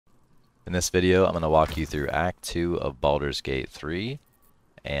In this video, I'm going to walk you through Act 2 of Baldur's Gate 3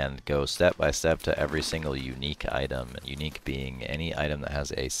 and go step by step to every single unique item, unique being any item that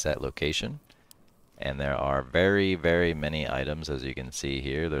has a set location. And there are very, very many items, as you can see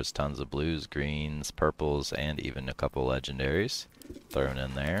here. There's tons of blues, greens, purples, and even a couple legendaries thrown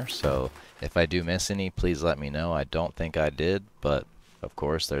in there. So if I do miss any, please let me know. I don't think I did, but of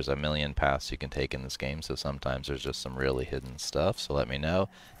course there's a million paths you can take in this game, so sometimes there's just some really hidden stuff, so let me know.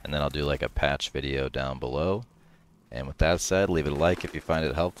 And then I'll do like a patch video down below. And with that said, leave it a like if you find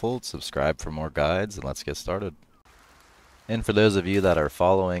it helpful, subscribe for more guides, and let's get started. And for those of you that are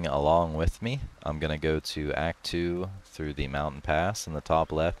following along with me, I'm going to go to Act 2 through the mountain pass in the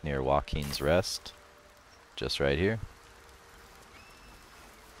top left near Joaquin's Rest, just right here.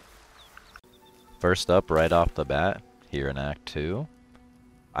 First up, right off the bat, here in Act 2,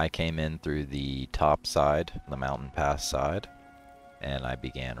 I came in through the top side, the mountain pass side, and I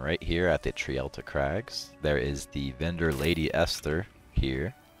began right here at the Trielta Crags. There is the vendor Lady Esther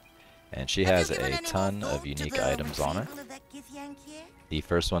here, and she has a ton of unique items on her. The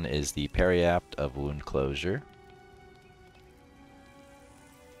first one is the Periapt of Wound Closure.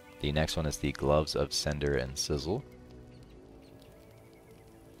 The next one is the Gloves of Cinder and Sizzle.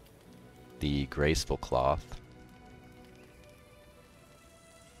 The Graceful Cloth.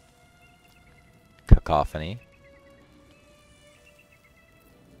 Cacophony.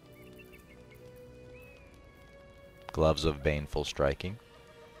 Gloves of Baneful Striking.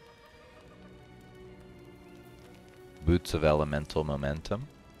 Boots of Elemental Momentum.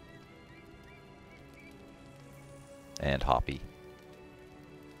 And Hoppy.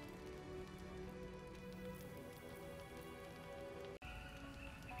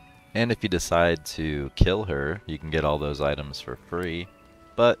 And if you decide to kill her, you can get all those items for free,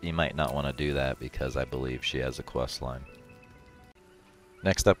 but you might not want to do that because I believe she has a quest line.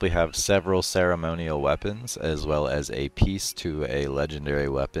 Next up we have several ceremonial weapons, as well as a piece to a legendary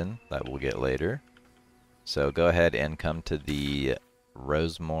weapon that we'll get later. So go ahead and come to the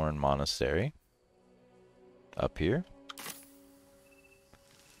Rosemorn Monastery, up here.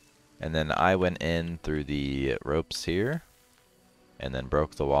 And then I went in through the ropes here, and then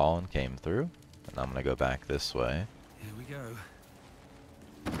broke the wall and came through. And I'm going to go back this way. Here we go.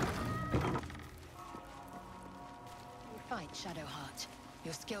 Fight, Shadowheart.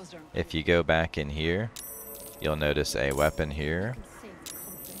 Your skills are... If you go back in here, you'll notice a weapon here.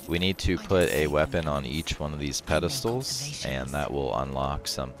 We need to put a weapon on each one of these pedestals, and that will unlock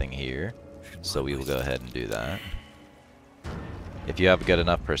something here. So we will go ahead and do that. If you have good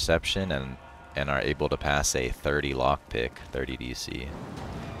enough perception and are able to pass a 30 lockpick, 30 DC,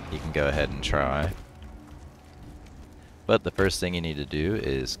 you can go ahead and try. But the first thing you need to do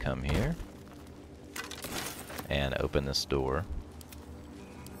is come here and open this door.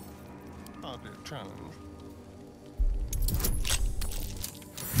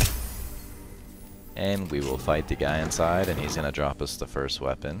 And we will fight the guy inside, and he's going to drop us the first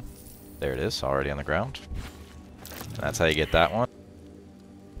weapon. There it is, already on the ground. And that's how you get that one.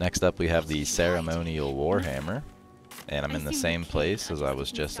 Next up we have the Ceremonial Warhammer, and I'm in the same place as I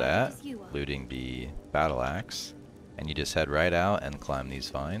was just at, looting the Battleaxe. And you just head right out and climb these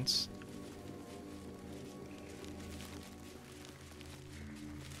vines.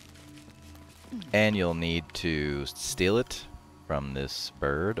 And you'll need to steal it from this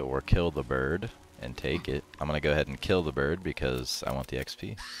bird, or kill the bird and take it. I'm going to go ahead and kill the bird because I want the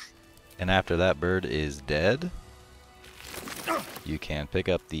XP. And after that bird is dead, you can pick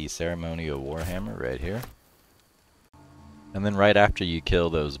up the Ceremonial Warhammer right here. And then right after you kill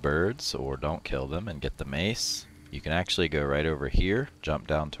those birds, or don't kill them, and get the mace, you can actually go right over here, jump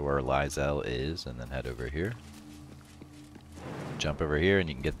down to where Lysel is, and then head over here. Jump over here and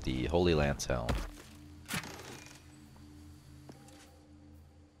you can get the Holy Lance Helm.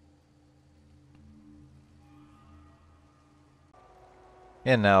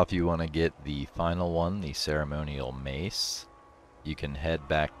 And now if you want to get the final one, the Ceremonial Mace, you can head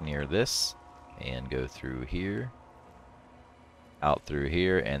back near this and go through here, out through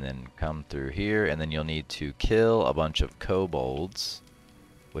here, and then come through here, and then you'll need to kill a bunch of kobolds,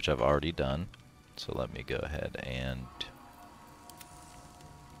 which I've already done. So let me go ahead and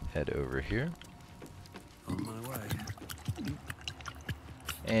head over here. On my way.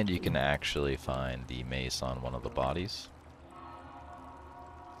 And you can actually find the mace on one of the bodies.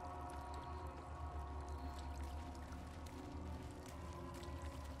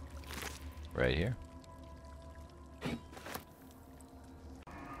 Right here.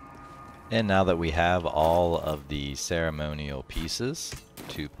 And now that we have all of the ceremonial pieces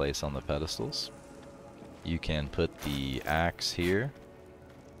to place on the pedestals, you can put the axe here,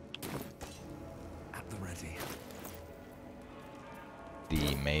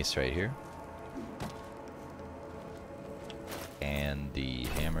 mace right here. And the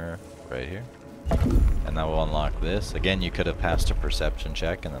hammer right here. And that will unlock this. Again, you could have passed a perception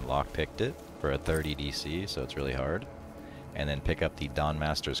check and then lockpicked it for a 30 DC, so it's really hard. And then pick up the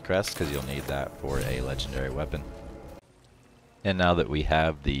Dawnmaster's Crest, because you'll need that for a legendary weapon. And now that we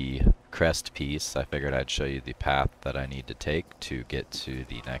have the crest piece, I figured I'd show you the path that I need to take to get to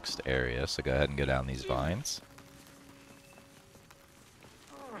the next area. So go ahead and go down these vines.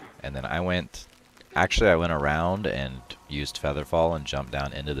 And then I went around and used Featherfall and jumped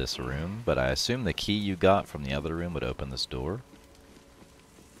down into this room, but I assume the key you got from the other room would open this door.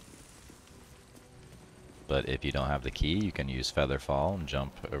 But if you don't have the key, you can use Featherfall and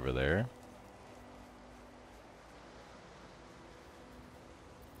jump over there.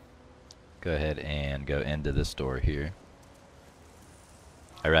 Go ahead and go into this door here.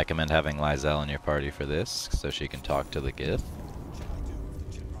 I recommend having Lizelle in your party for this, so she can talk to the Gith.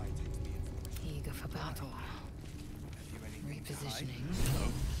 Eager for battle. Repositioning.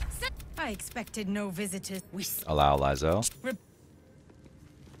 I expected no visitors. Allow Lizelle.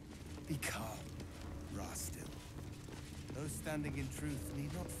 Be calm, Rastil. Those standing in truth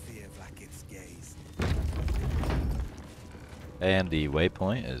need not fear Vlaakith's gaze. And the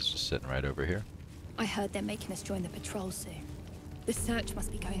waypoint is just sitting right over here. I heard they're making us join the patrol soon. The search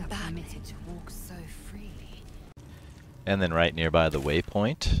must be going bad. Permitted to walk so freely. And then right nearby the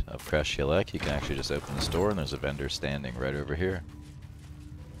waypoint of Crest, you can actually just open this door and there's a vendor standing right over here.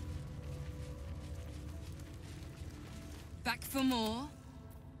 Back for more.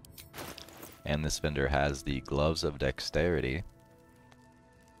 And this vendor has the Gloves of Dexterity,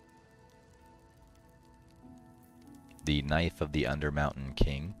 the Knife of the Undermountain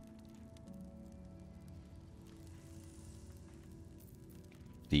King,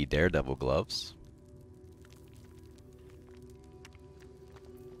 the Daredevil Gloves,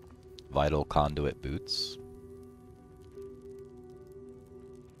 Vital Conduit Boots,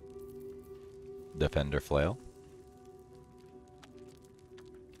 Defender Flail,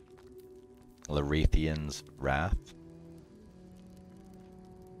 Larethian's Wrath,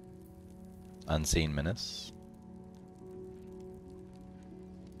 Unseen Menace,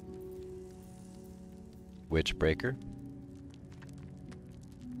 Witchbreaker.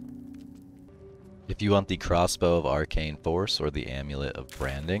 If you want the Crossbow of Arcane Force or the Amulet of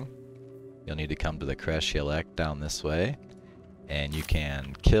Branding, you'll need to come to the Crest down this way, and you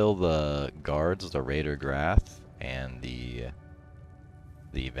can kill the guards, the Raider Grath, and the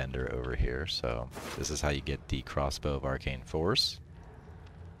vendor over here. So this is how you get the Crossbow of Arcane Force.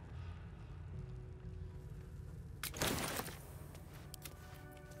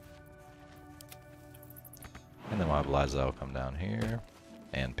 And then we'll have Lizelle come down here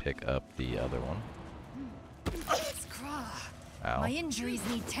and pick up the other one. Ow. My injuries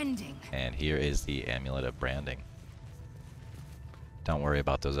need tending. And here is the Amulet of Branding. Don't worry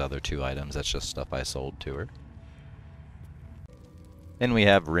about those other two items, that's just stuff I sold to her. Then we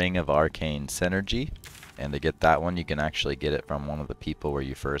have Ring of Arcane Synergy, and to get that one you can actually get it from one of the people where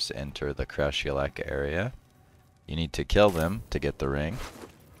you first enter the Crest area. You need to kill them to get the ring,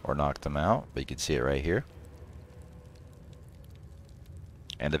 or knock them out, but you can see it right here.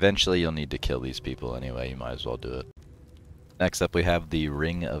 And eventually you'll need to kill these people anyway, you might as well do it. Next up we have the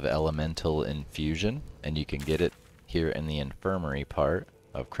Ring of Elemental Infusion, and you can get it here in the infirmary part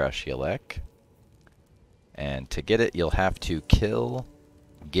of Crest. And to get it you'll have to kill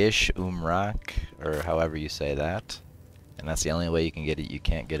Gish Umrak, or however you say that. And that's the only way you can get it. You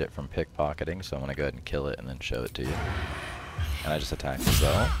can't get it from pickpocketing, so I'm going to go ahead and kill it and then show it to you. And I just attacked as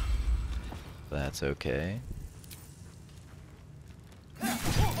well. That's okay.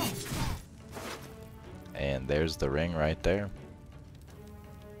 And there's the ring right there.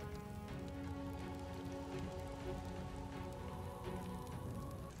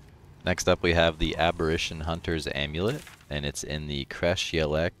 Next up we have the Aberration Hunter's Amulet, and it's in the Crest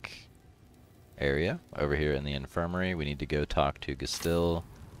area, over here in the infirmary. We need to go talk to Gestil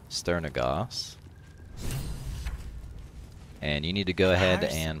Sternagos. And you need to go ahead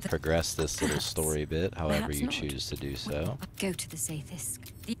and progress this little story bit, however you choose to do so. Go to the safest.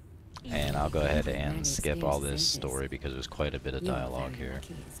 And I'll go ahead and skip all this story because there's quite a bit of dialogue here.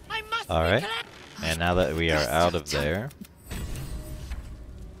 Alright, and now that we are out of there,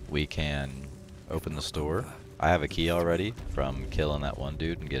 we can open the store. I have a key already from killing that one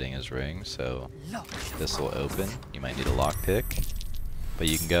dude and getting his ring, so this will open. You might need a lockpick, but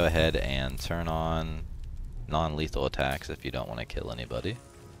you can go ahead and turn on non-lethal attacks if you don't want to kill anybody.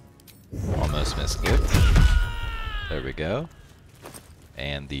 Almost missed it. There we go.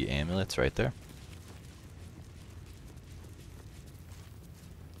 And the amulet's right there.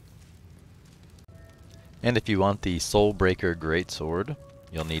 And if you want the Soulbreaker Greatsword,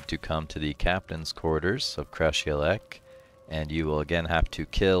 you'll need to come to the Captain's Quarters of Crest, and you will again have to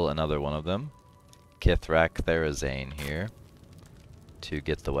kill another one of them, Kithrak Therazane here, to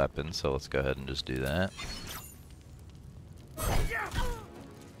get the weapon, so let's go ahead and just do that.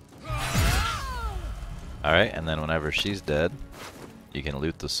 Alright, and then whenever she's dead, you can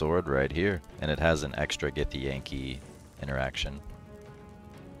loot the sword right here, and it has an extra Get the Yankee interaction.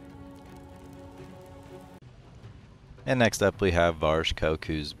 And next up we have Varsh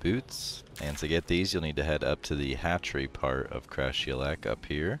Koku's boots, and to get these you'll need to head up to the hatchery part of Crest up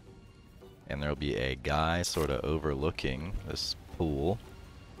here, and there'll be a guy sort of overlooking this pool,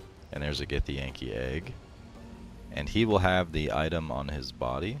 and there's a Get the Yankee egg, and he will have the item on his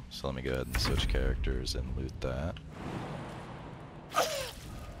body, so let me go ahead and switch characters and loot that.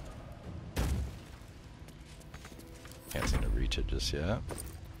 Can't seem to reach it just yet.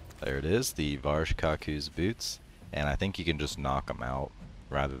 There it is, the Varsh Koku's boots. And I think you can just knock them out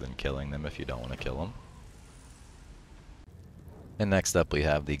rather than killing them if you don't want to kill them. And next up we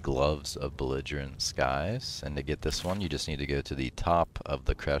have the Gloves of Belligerent Skies. And to get this one you just need to go to the top of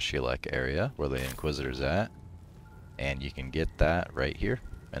the Crest area where the Inquisitor's at. And you can get that right here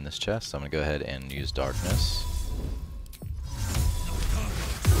in this chest. So I'm going to go ahead and use Darkness.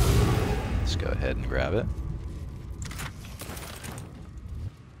 Let's go ahead and grab it.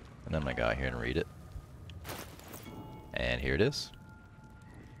 And then I'm going to go out here and read it. And here it is.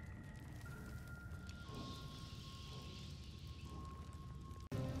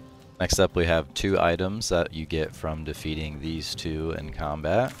 Next up we have two items that you get from defeating these two in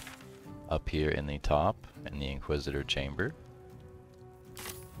combat. Up here in the top, in the Inquisitor chamber.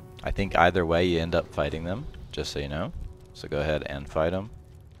 I think either way you end up fighting them, just so you know. So go ahead and fight them.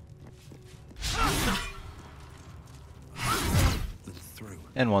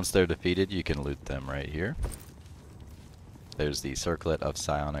 And once they're defeated you can loot them right here. There's the Circlet of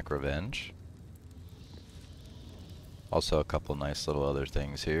Psionic Revenge. Also a couple nice little other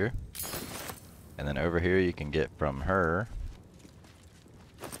things here. And then over here you can get from her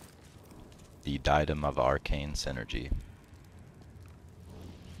the Diadem of Arcane Synergy.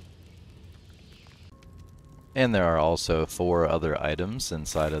 And there are also 4 other items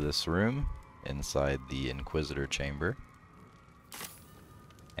inside of this room, inside the Inquisitor chamber.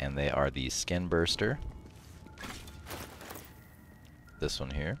 And they are the Skinburster. This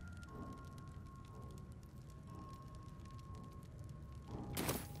one here.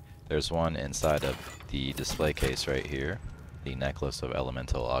 There's one inside of the display case right here, the Necklace of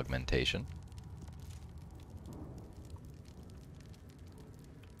Elemental Augmentation.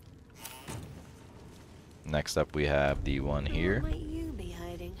 Next up we have the one here, Where might you be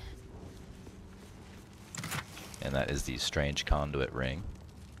hiding? and that is the Strange Conduit Ring.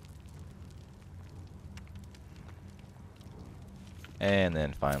 And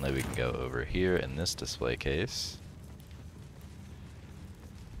then finally we can go over here in this display case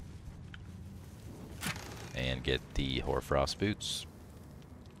and get the Hoarfrost boots.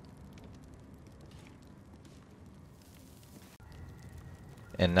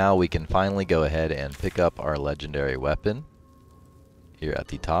 And now we can finally go ahead and pick up our legendary weapon here at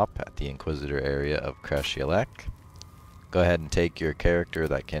the top at the Inquisitor area of Crest. Go ahead and take your character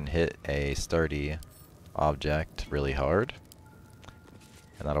that can hit a sturdy object really hard.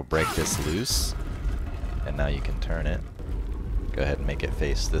 And that'll break this loose. And now you can turn it. Go ahead and make it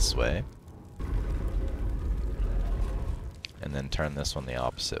face this way. And then turn this one the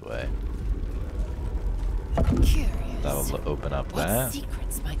opposite way. Curious. That'll open up What that.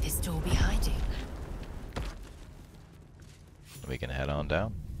 secrets might this door be hiding? We can head on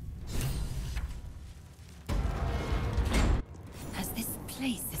down. Has this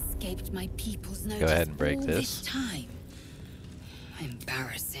place escaped my people's notice? Go ahead and break all this. time?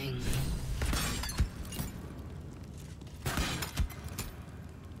 Embarrassing.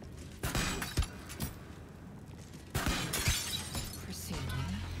 Proceeding.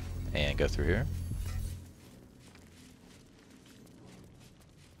 And go through here.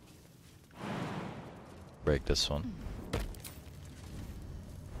 Break this one.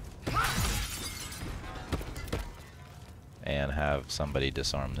 And have somebody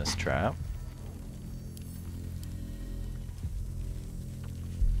disarm this trap.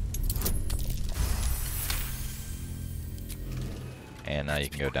 And now you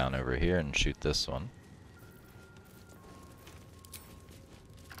can go down over here and shoot this one.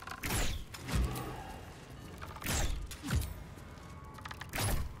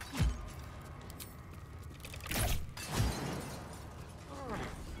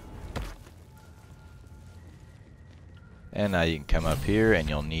 And now you can come up here and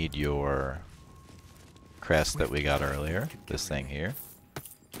you'll need your crest that we got earlier. This thing here.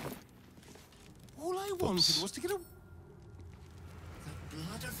 All I wanted was to get a...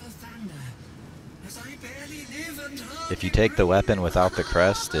 If you take the weapon without the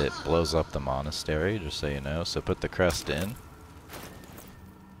crest, it blows up the monastery, just so you know. So put the crest in.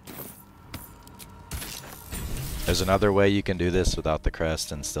 There's another way you can do this without the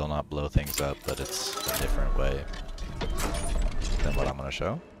crest and still not blow things up, but it's a different way than what I'm going to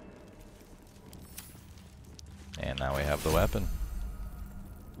show. And now we have the weapon.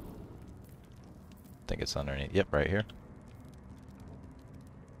 I think it's underneath. Yep, right here.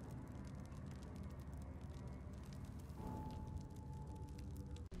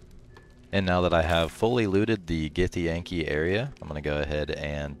 And now that I have fully looted the Githyanki area, I'm going to go ahead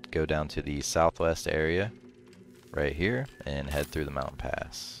and go down to the southwest area right here and head through the mountain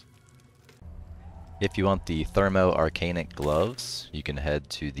pass. If you want the Thermoarcanic Gloves, you can head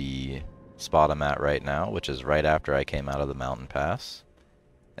to the spot I'm at right now, which is right after I came out of the mountain pass.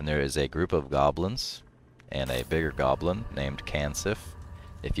 And there is a group of goblins and a bigger goblin named Kansif.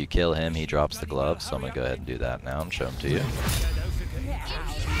 If you kill him, he drops the gloves, so I'm going to go ahead and do that now and show them to you.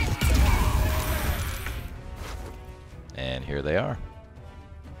 And here they are.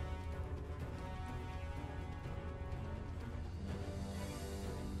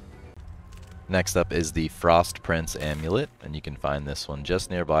 Next up is the Frost Prince Amulet, and you can find this one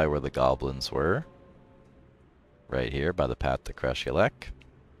just nearby where the goblins were. Right here by the path to Kreshulek.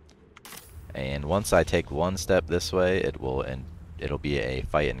 And once I take one step this way, it'll be a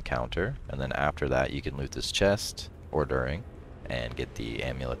fight encounter, and then after that you can loot this chest, or during, and get the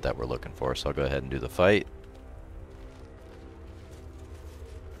amulet that we're looking for. So I'll go ahead and do the fight.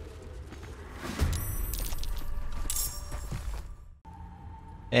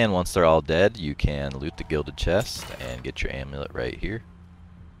 And once they're all dead, you can loot the gilded chest and get your amulet right here.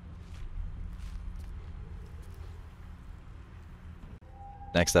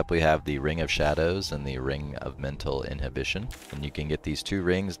 Next up we have the Ring of Shadows and the Ring of Mental Inhibition. And you can get these two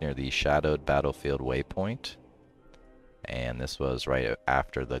rings near the Shadowed Battlefield waypoint. And this was right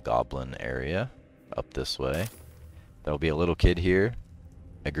after the Goblin area, up this way. There'll be a little kid here.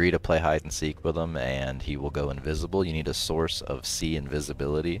 Agree to play hide and seek with him and he will go invisible. You need a source of C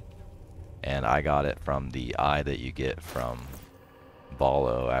invisibility. And I got it from the eye that you get from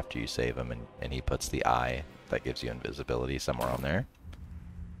Baldur after you save him, and he puts the eye that gives you invisibility somewhere on there.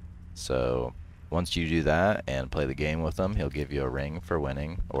 So once you do that and play the game with him, he'll give you a ring for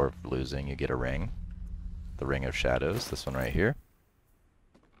winning, or losing you get a ring. The Ring of Shadows, this one right here.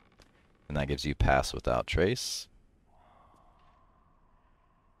 And that gives you Pass Without Trace.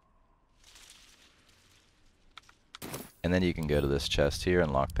 And then you can go to this chest here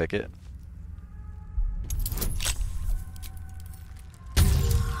and lockpick it.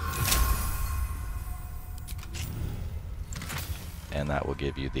 And that will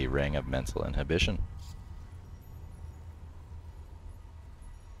give you the Ring of Mental Inhibition.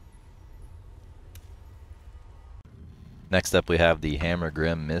 Next up we have the Hammer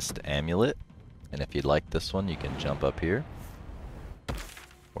Grim Mist Amulet. And if you'd like this one, you can jump up here,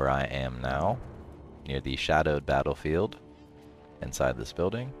 where I am now, near the Shadowed Battlefield inside this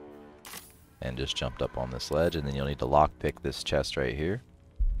building, and just jumped up on this ledge, and then you'll need to lockpick this chest right here.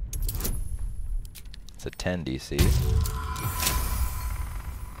 It's a 10 DC.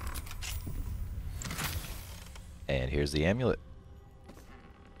 And here's the amulet.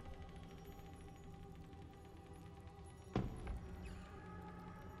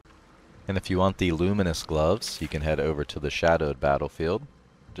 And if you want the Luminous Gloves, you can head over to the Shadowed Battlefield,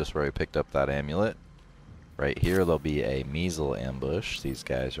 just where we picked up that amulet. Right here there'll be a Measle ambush, these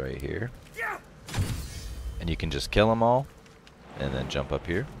guys right here. And you can just kill them all, and then jump up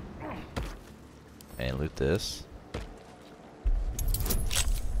here, and loot this.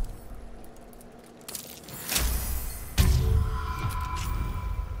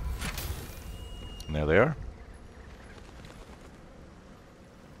 And there they are.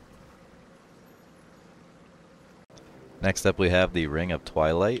 Next up we have the Ring of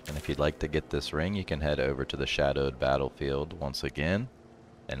Twilight, and if you'd like to get this ring, you can head over to the Shadowed Battlefield once again,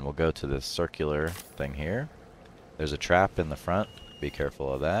 and we'll go to this circular thing here. There's a trap in the front, be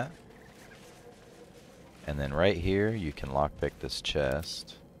careful of that. And then right here you can lockpick this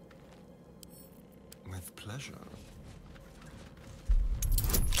chest. With pleasure.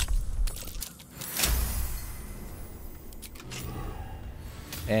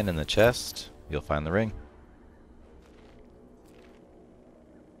 And in the chest, you'll find the ring.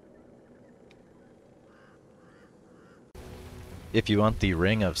 If you want the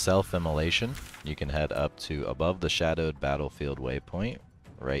Ring of Self-Immolation, you can head up to above the Shadowed Battlefield waypoint,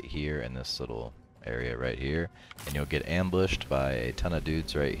 right here in this little area right here, and you'll get ambushed by a ton of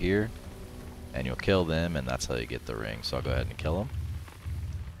dudes right here, and you'll kill them, and that's how you get the ring. So I'll go ahead and kill them.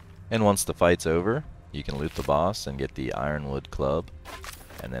 And once the fight's over, you can loot the boss and get the Ironwood club,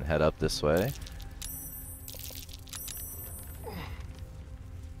 and then head up this way.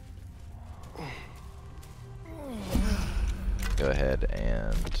 Go ahead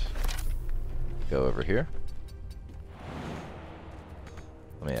and go over here.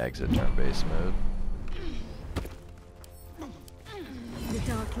 Let me exit turn-based mode. The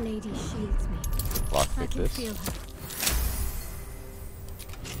Dark Lady shields me. I Lockpick can this. feel her.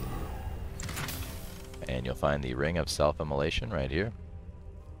 And you'll find the Ring of Self-Immolation right here.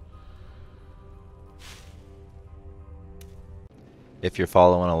 If you're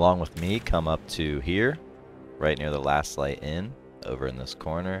following along with me, come up to here, right near the Last Light Inn, over in this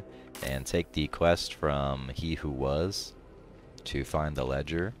corner, and take the quest from He Who Was to find the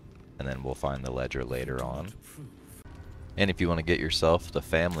ledger, and then we'll find the ledger later on. And if you want to get yourself the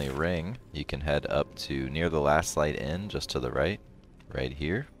family ring, you can head up to near the Last Light Inn, just to the right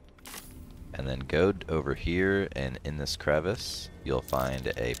here. And then go over here, and in this crevice, you'll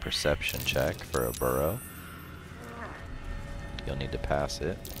find a perception check for a burrow. You'll need to pass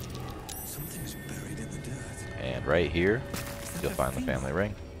it. Something's buried in the dirt. And right here, you'll find the family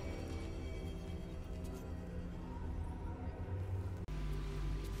ring.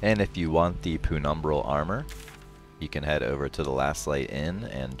 And if you want the Penumbral Armour, you can head over to the Last Light Inn,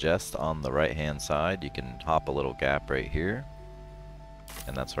 and just on the right hand side, you can hop a little gap right here.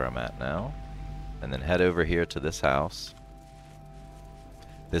 And that's where I'm at now. And then head over here to this house.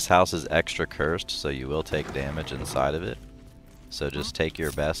 This house is extra cursed, so you will take damage inside of it. So just take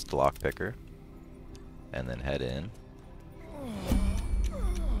your best lockpicker and then head in.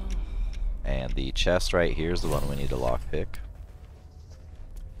 And the chest right here is the one we need to lockpick.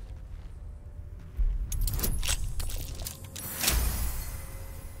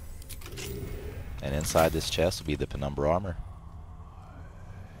 And inside this chest will be the Penumbral Armour.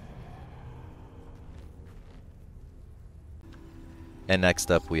 And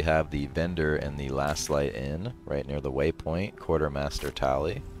next up we have the vendor in the Last Light Inn, right near the waypoint, Quartermaster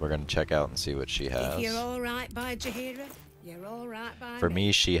Tally. We're going to check out and see what she has. If you're alright by Jeera, you're alright by For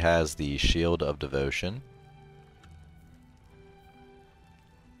me, she has the Shield of Devotion.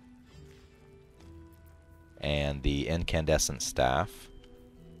 And the Incandescent Staff.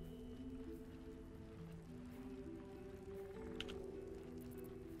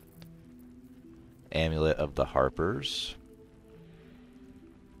 Amulet of the Harpers.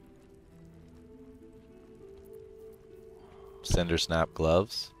 Cindersnap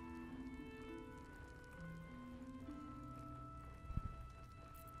Gloves.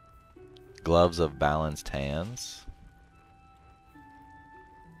 Gloves of Balanced Hands.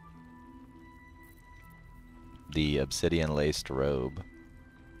 The Obsidian Laced Robe.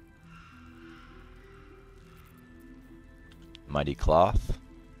 Mighty Cloth.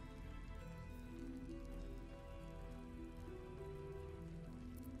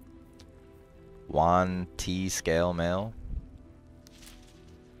 Wan T Scale Mail.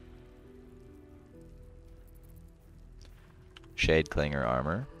 Shadeclinger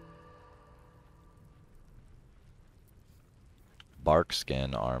Armor.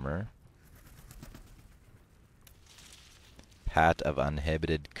 Barkskin Armor. Hat of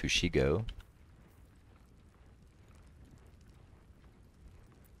Uninhibited Kushigo.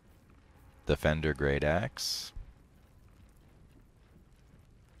 Defender Greatsword.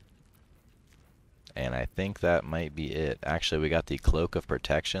 And I think that might be it. Actually, we got the Cloak of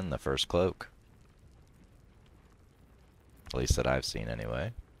Protection, the first cloak. At least that I've seen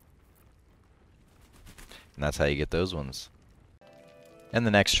anyway. And that's how you get those ones. And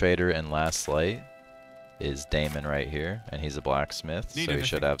the next trader in Last Light is Damon right here. And he's a blacksmith, so he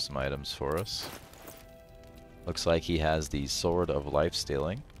should have some items for us. Looks like he has the Sword of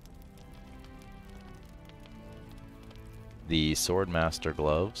Lifestealing. The Swordmaster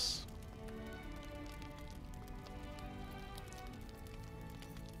Gloves.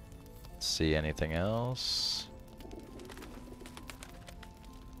 See anything else?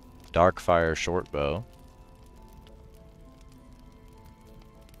 Darkfire Shortbow.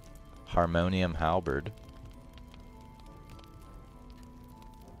 Harmonium Halberd.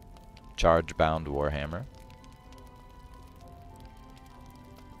 Charge-bound Warhammer.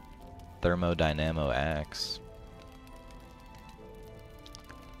 Thermodynamo Axe.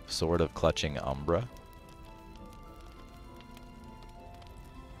 Sword of Clutching Umbra.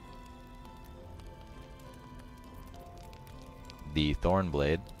 The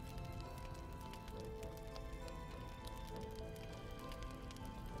Thornblade.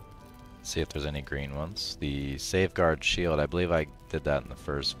 Let's see if there's any green ones. The Safeguard Shield, I believe I did that in the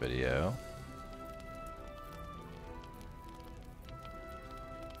first video.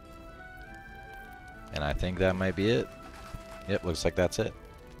 And I think that might be it. Yep, looks like that's it.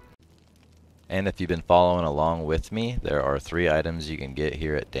 And if you've been following along with me, there are 3 items you can get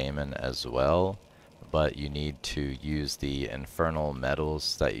here at Daemon as well. But you need to use the infernal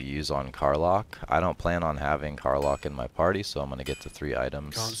metals that you use on Karlach. I don't plan on having Karlach in my party, so I'm going to get the 3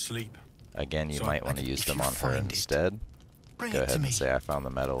 items. Can't sleep. Again, you So might want to use them on her instead. Go ahead and say I found the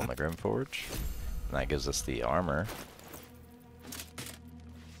metal in the Grimforge. And that gives us the armor.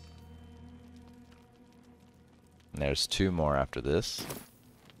 And there's 2 more after this.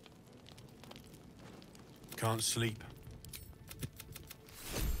 Can't sleep.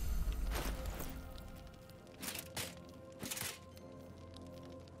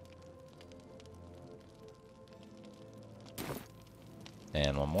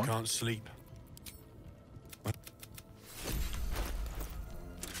 And 1 more. Can't sleep.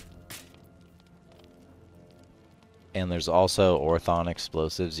 And there's also Orthon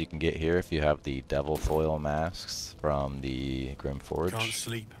explosives you can get here if you have the Devil Foil masks from the Grimforge. Can't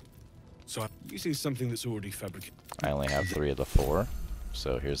sleep. So I'm using something that's already fabricated. I only have 3 of the 4.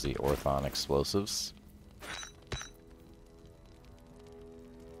 So here's the Orthon explosives.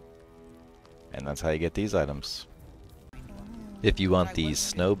 And that's how you get these items. If you want the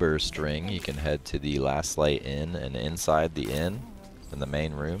Snowburst ring, you can head to the Last Light Inn, and inside the inn, in the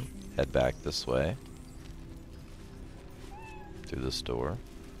main room, head back this way. Through this door.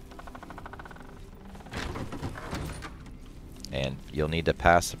 And you'll need to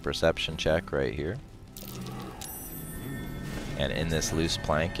pass a perception check right here. And in this loose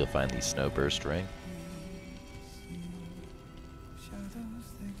plank, you'll find the Snowburst ring.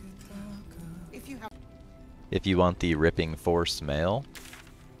 If you want the Ripping Force mail,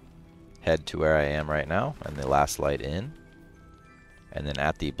 head to where I am right now, in the Last Light Inn. And then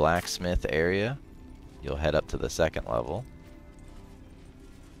at the blacksmith area, you'll head up to the 2nd level.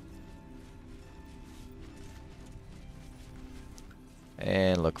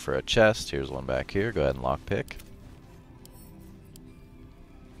 And look for a chest. Here's one back here. Go ahead and lockpick.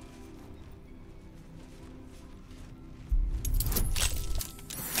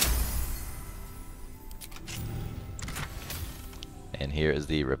 And here is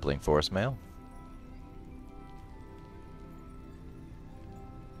the Rippling Force mail.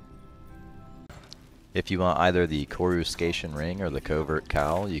 If you want either the Coruscation ring or the Covert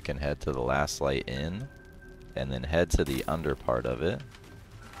cowl, you can head to the Last Light Inn and then head to the under part of it,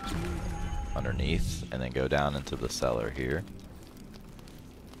 underneath, and then go down into the cellar here.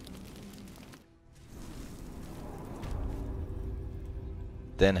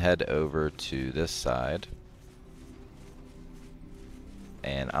 Then head over to this side.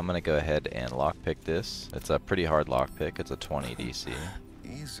 And I'm going to go ahead and lockpick this. It's a pretty hard lockpick. It's a 20 DC.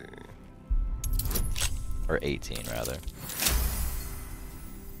 Easy. Or 18 rather.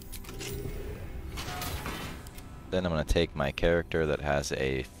 Then I'm going to take my character that has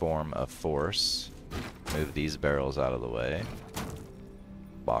a form of force, move these barrels out of the way,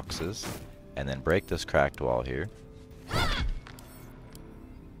 boxes, and then break this cracked wall here.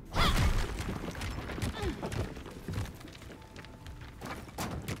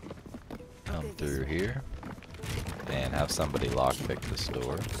 Come through here, and have somebody lockpick this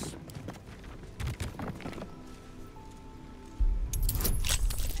door.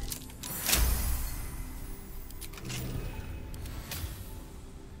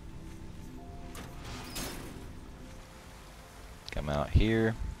 Come out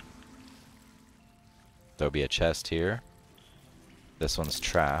here. There'll be a chest here. This one's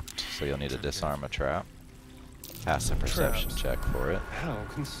trapped, so you'll need to disarm a trap. Pass a perception check for it. How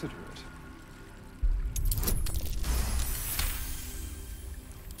considerate.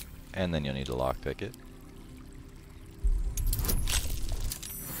 And then you'll need to lockpick it.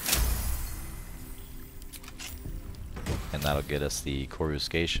 And that'll get us the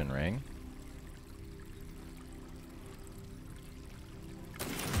Coruscation ring.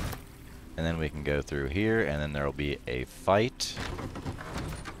 And then we can go through here, and then there will be a fight.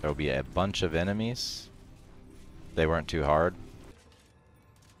 There will be a bunch of enemies. They weren't too hard.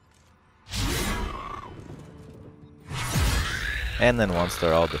 And then once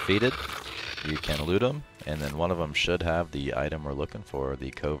they're all defeated, you can loot them, and then one of them should have the item we're looking for, the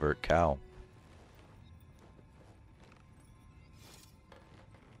Covert cowl.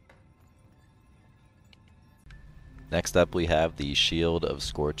 Next up we have the Shield of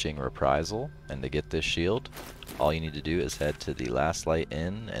Scorching Reprisal, and to get this shield, all you need to do is head to the Last Light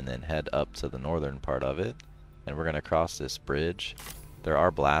Inn and then head up to the northern part of it, and we're going to cross this bridge There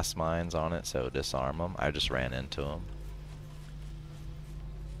are blast mines on it, so disarm them. I just ran into them.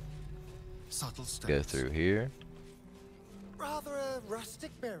 Subtle steps. Go through here. Rather a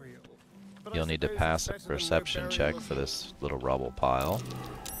rustic burial. But I You'll need to suppose pass a it's better than no perception check burial for at all. this little rubble pile.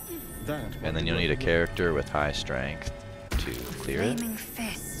 That And then you'll need a character with high strength to clear it. Flaming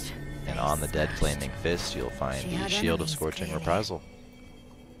fist. And on the dead flaming fist, you'll find She the had Shield of enemies, Scorching clearly. Reprisal.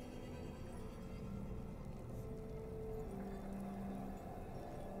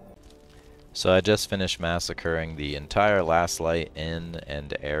 So I just finished massacring the entire Last Light inn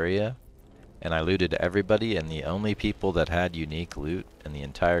and area, and I looted everybody, and the only people that had unique loot in the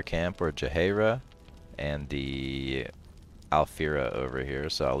entire camp were Jeera and the Alfira over here.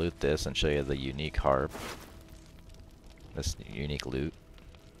 So I'll loot this and show you the unique harp, this unique loot.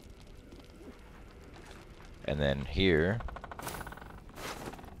 And then here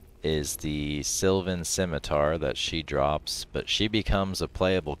is the Sylvan Scimitar that she drops, but she becomes a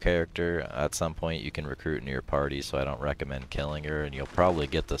playable character. At some point you can recruit into your party, so I don't recommend killing her, and you'll probably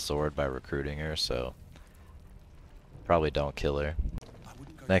get the sword by recruiting her, so probably don't kill her.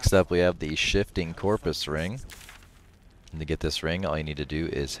 Next up we have the Shifting Corpus Ring. And to get this ring, all you need to do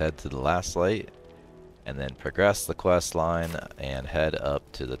is head to the Last Light, and then progress the quest line and head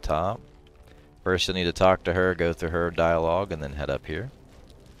up to the top. First you'll need to talk to her, go through her dialogue, and then head up here.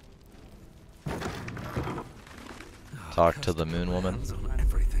 Talk to the Moon Woman. Hands on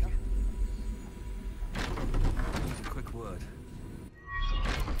everything. Need a quick word.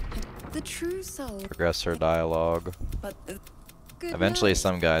 The true soul, Progress her dialogue. but the good Eventually night.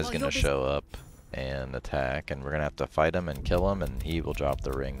 some guy's Well, gonna you'll be- show up and attack, and we're gonna have to fight him and kill him, and he will drop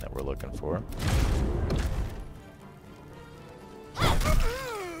the ring that we're looking for.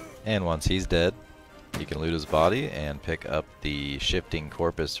 And once he's dead, you can loot his body and pick up the Shifting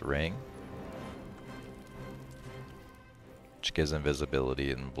Corpus Ring, which gives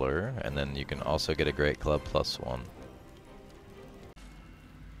invisibility and blur, and then you can also get a Great Club +1.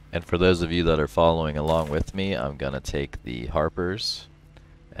 And for those of you that are following along with me, I'm gonna take the Harpers,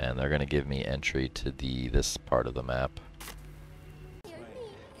 and they're gonna give me entry to this part of the map.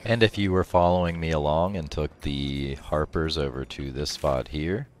 And if you were following me along and took the Harpers over to this spot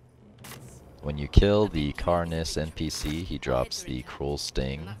here, when you kill the Karnis NPC, he drops the Cruel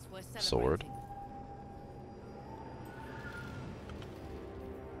Sting sword.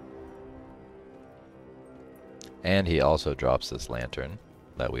 And he also drops this lantern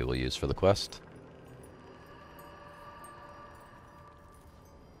that we will use for the quest.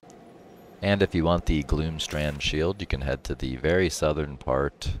 And if you want the Gloomstrand shield, you can head to the very southern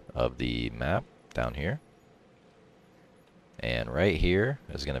part of the map, down here. And right here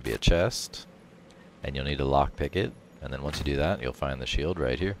is going to be a chest, and you'll need to lockpick it, and then once you do that, you'll find the shield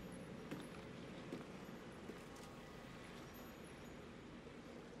right here.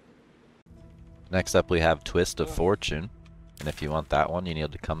 Next up we have Twist of Fortune, and if you want that one, you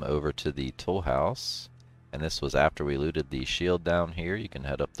need to come over to the tool house, and this was after we looted the shield down here. You can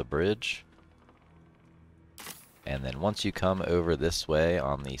head up the bridge, and then once you come over this way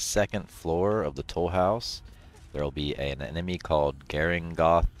on the second floor of the toll house, there will be an enemy called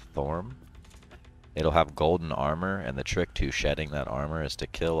Garingoth Thorm. It'll have golden armor, and the trick to shedding that armor is to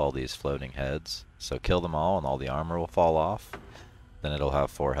kill all these floating heads. So kill them all and all the armor will fall off. Then it'll have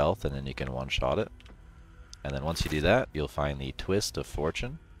 4 health, and then you can one-shot it. And then once you do that, you'll find the Twist of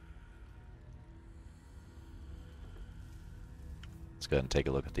Fortune. Let's go ahead and take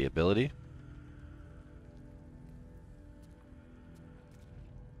a look at the ability.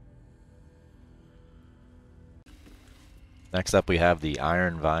 Next up we have the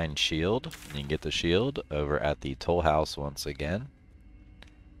Iron Vine Shield. You can get the shield over at the Toll House once again,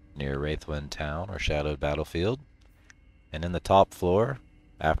 near Wraithwind Town or Shadowed Battlefield. And in the top floor,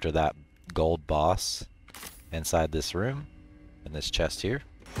 after that gold boss, inside this room, in this chest here,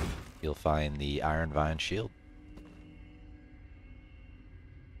 you'll find the Iron Vine Shield.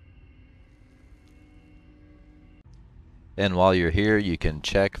 And while you're here, you can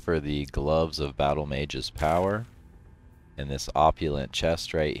check for the Gloves of Battle Mage's Power in this opulent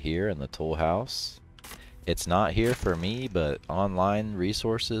chest right here in the tool house. It's not here for me, but online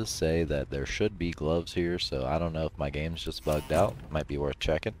resources say that there should be gloves here, so I don't know if my game's just bugged out. Might be worth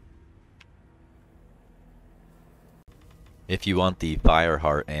checking. If you want the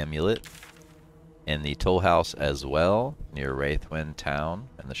Fireheart Amulet in the toll house as well, near Wraithwind Town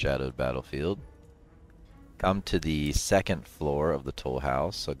and the Shadowed Battlefield, come to the second floor of the toll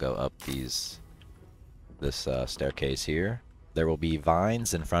house, so go up this staircase here. There will be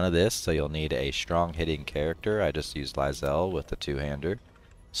vines in front of this, so you'll need a strong hitting character. I just used Lizelle with the two-hander.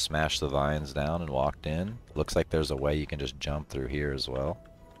 smashed the vines down and walked in. Looks like there's a way you can just jump through here as well.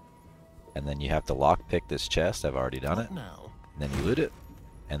 And then you have to lockpick this chest. I've already done it. Now. And then you loot it.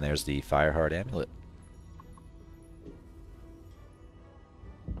 And there's the Fireheart Amulet.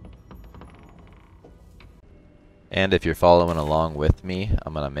 And if you're following along with me,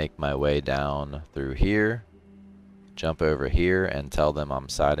 I'm going to make my way down through here, jump over here and tell them I'm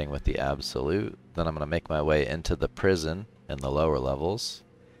siding with the Absolute. Then I'm going to make my way into the prison in the lower levels,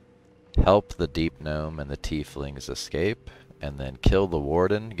 help the Deep Gnome and the Tieflings escape, and then kill the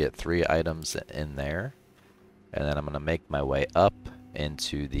Warden, get 3 items in there. And then I'm going to make my way up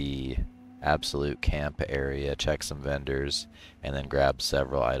into the Absolute camp area, check some vendors, and then grab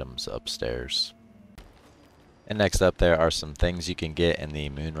several items upstairs. And next up there are some things you can get in the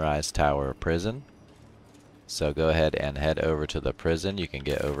Moonrise Tower prison. So go ahead and head over to the prison. You can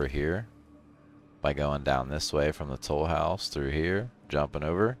get over here by going down this way from the toll house through here, jumping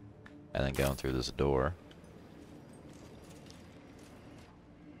over, and then going through this door.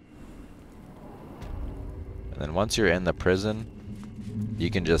 And then once you're in the prison, you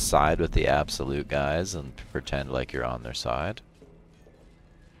can just side with the Absolute guys and pretend like you're on their side.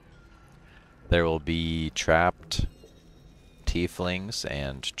 There will be trapped Tieflings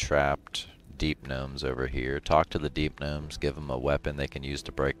and trapped Deep Gnomes over here. Talk to the Deep Gnomes, give them a weapon they can use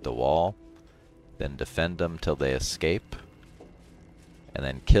to break the wall, then defend them till they escape, and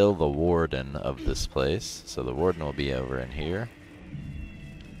then kill the Warden of this place. So the Warden will be over in here.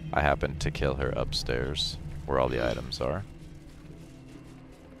 I happen to kill her upstairs, where all the items are.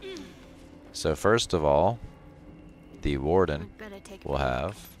 So first of all, the Warden will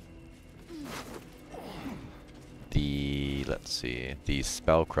have the, let's see, the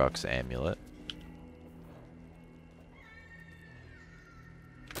Spellcrux Amulet.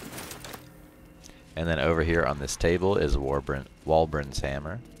 And then over here on this table is Walbrin's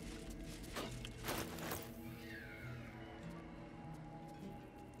Hammer.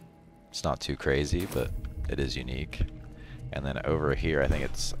 It's not too crazy, but it is unique. And then over here, I think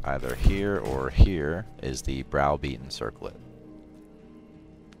it's either here or here, is the Browbeaten Circlet.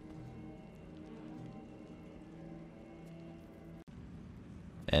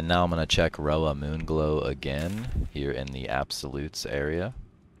 And now I'm going to check Roa Moonglow again here in the Absolutes area.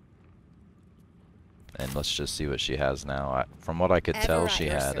 And let's just see what she has now. From what I could tell, she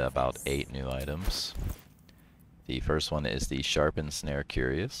had about 8 new items. The first one is the Sharpened Snare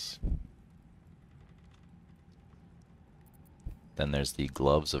Curious. Then there's the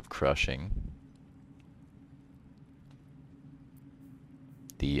Gloves of Crushing.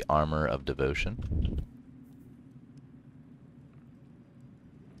 The Armor of Devotion.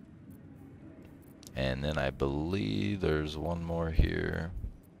 And then I believe there's one more here.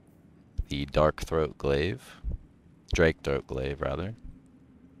 The Dark Throat Glaive. Drake Throat Glaive, rather.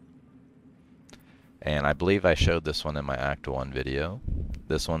 And I believe I showed this one in my Act 1 video.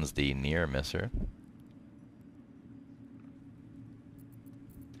 This one's the Near Misser.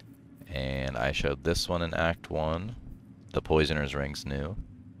 And I showed this one in Act 1. The Poisoner's Ring's new.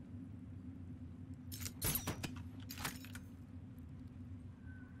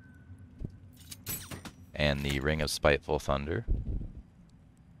 And the Ring of Spiteful Thunder.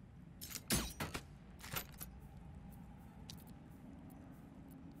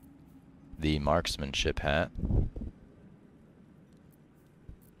 The Marksmanship Hat.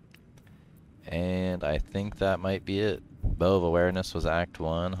 And I think that might be it. Bow of Awareness was Act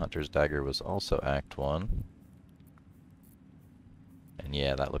 1. Hunter's Dagger was also Act 1. And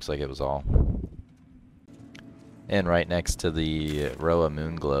yeah, that looks like it was all. And right next to the Roa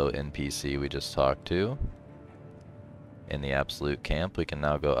Moonglow NPC we just talked to, in the Absolute camp, we can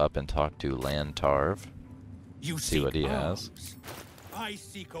now go up and talk to Lantarv. See what he has. I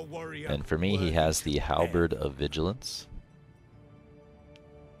seek a warrior. And for me, he has the Halberd of Vigilance,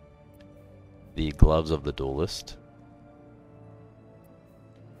 the Gloves of the Duelist,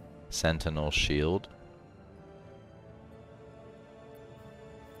 Sentinel Shield,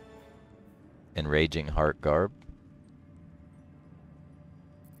 Enraging Heart Garb,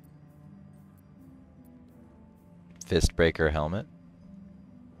 Fistbreaker Helmet,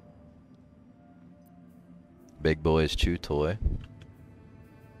 Big Boy's Chew Toy,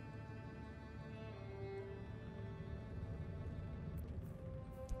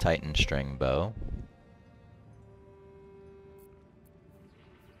 Titan String Bow,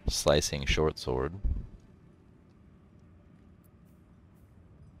 Slicing Short Sword,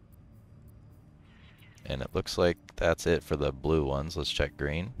 and it looks like that's it for the blue ones. Let's check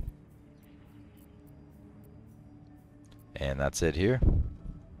green. And that's it here.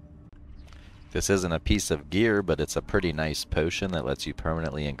 This isn't a piece of gear, but it's a pretty nice potion that lets you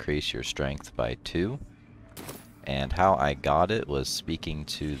permanently increase your strength by 2. And how I got it was speaking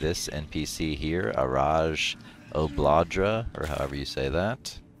to this NPC here, Araj Obladra, or however you say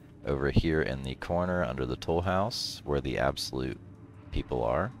that, over here in the corner under the toll house, where the absolute people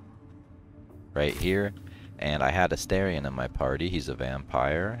are. Right here. And I had Asterion in my party, he's a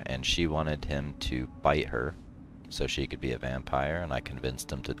vampire, and she wanted him to bite her so she could be a vampire, and I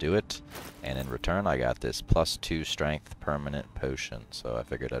convinced him to do it, and in return I got this +2 strength permanent potion, so I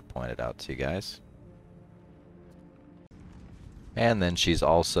figured I'd point it out to you guys. And then she's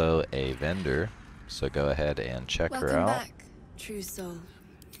also a vendor, so go ahead and check her out. Welcome back, true soul.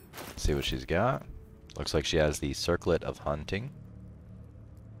 See what she's got. Looks like she has the Circlet of Hunting.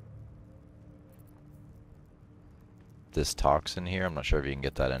 This toxin here, I'm not sure if you can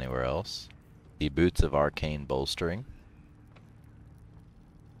get that anywhere else. The Boots of Arcane Bolstering.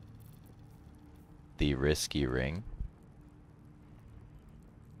 The Risky Ring.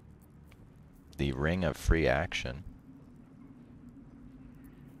 The Ring of Free Action.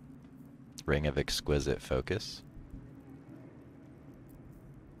 Ring of Exquisite Focus.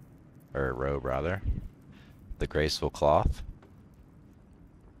 Or robe, rather. The Graceful Cloth.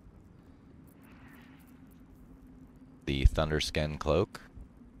 The Thunderskin Cloak.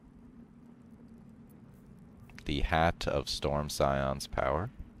 The Hat of Storm Scion's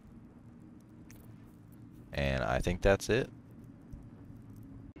Power. And I think that's it.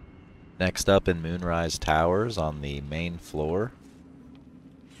 Next up in Moonrise Towers on the main floor,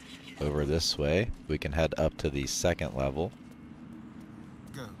 over this way, we can head up to the 2nd level.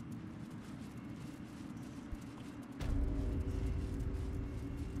 Go.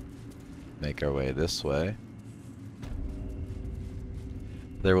 Make our way this way.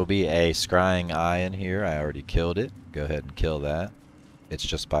 There will be a scrying eye in here. I already killed it. Go ahead and kill that. It's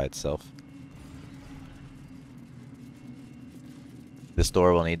just by itself. This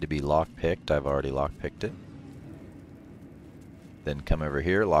door will need to be lockpicked. I've already lockpicked it. Then come over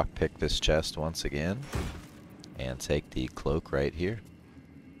here, lockpick this chest once again, and take the cloak right here.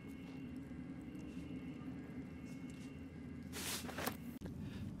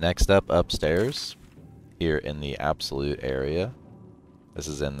 Next up, upstairs, here in the absolute area. This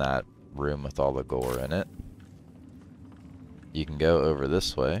is in that room with all the gore in it. You can go over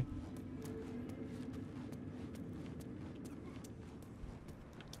this way.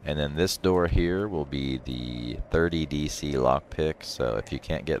 And then this door here will be the 30 DC lockpick, so if you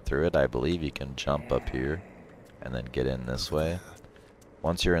can't get through it, I believe you can jump up here and then get in this way.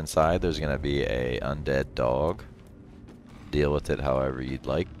 Once you're inside, there's going to be a undead dog. Deal with it however you'd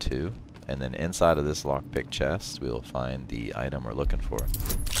like to. And then inside of this lockpick chest, we will find the item we're looking for.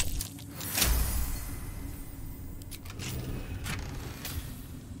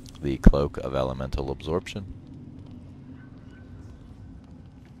 The Cloak of Elemental Absorption.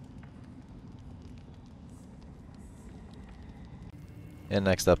 And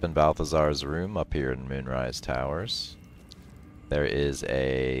next up in Balthazar's room, up here in Moonrise Towers, there is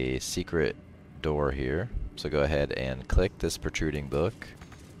a secret door here. So go ahead and click this protruding book.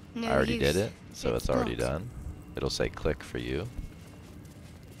 No I already did use. it, so It's it's already blocked. done. It'll say click for you.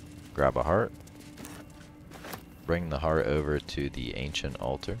 Grab a heart. Bring the heart over to the ancient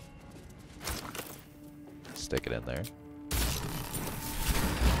altar. Stick it in there.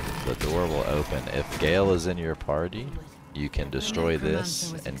 The door will open. If Gale is in your party, you can destroy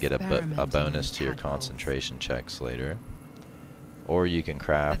this and get a bonus to your concentration checks later. Or you can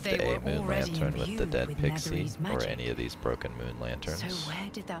craft But they a were moon already lantern with the imbued dead with pixie, Netherese or magic. any of these broken moon lanterns. So where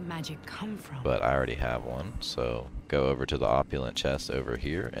did that magic come from? But I already have one, so go over to the opulent chest over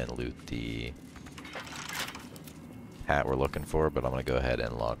here and loot the hat we're looking for, but I'm going to go ahead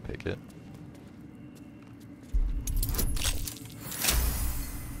and lockpick it.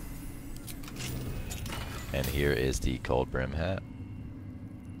 And here is the Cold Brim hat.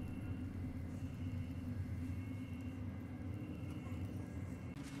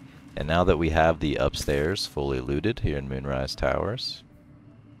 And now that we have the upstairs fully looted here in Moonrise Towers,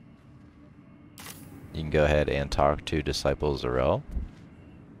 you can go ahead and talk to Disciple Zarel.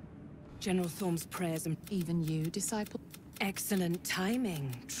 General Thorm's prayers and Even you, disciple? excellent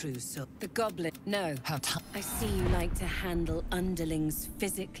timing, true soul. The goblet. No. How I see you like to handle underlings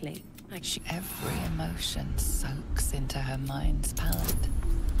physically. Every emotion soaks into her mind's palette.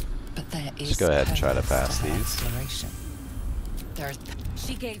 But there is Just go ahead and try to purpose pass her these. exploration. There's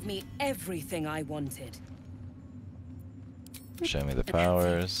She gave me everything I wanted. Show me the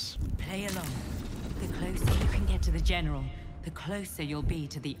powers. Play along. The closer you can get to the General, the closer you'll be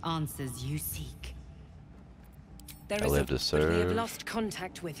to the answers you seek. There I is live to but we have serve. lost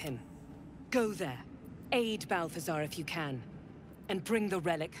contact with him. Go there. Aid Balthazar if you can. And bring the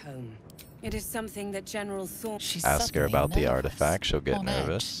relic home. It is something that General Thorn... She's Ask her suddenly about the nervous, artifact. She'll get on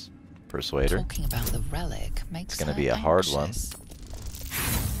nervous. edge. Persuade her. Talking about the relic makes It's gonna her be a hard one. anxious.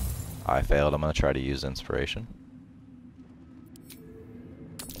 I failed. I'm gonna try to use inspiration.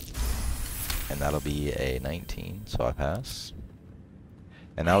 And that'll be a 19, so I pass.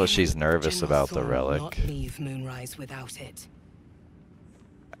 And now that she's nervous General about the Thorn will relic, not leave Moonrise without it.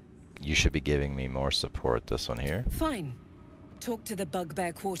 you should be giving me more support this one here. Fine. Talk to the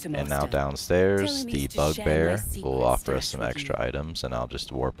Bugbear Quartermaster. And now Tell downstairs, him the he's to share my Bugbear secret will offer us stash some with extra you. items, and I'll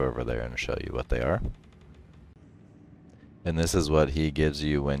just warp over there and show you what they are. And this is what he gives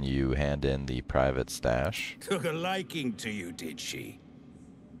you when you hand in the private stash. Took a liking to you, did she?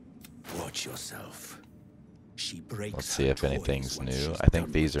 Watch yourself. She breaks. Let's see her if anything's toys when new. she's I think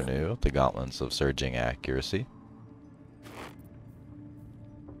done these are with them. new. The Gauntlets of Surging Accuracy.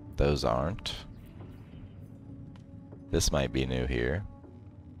 Those aren't. This might be new here.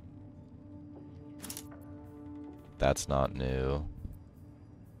 That's not new.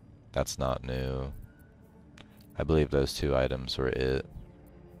 That's not new. I believe those two items were it.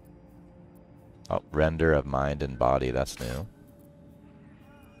 Oh, Render of Mind and Body, that's new.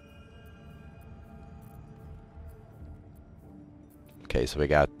 Okay, so we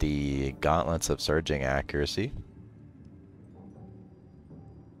got the Gauntlets of Surging Accuracy.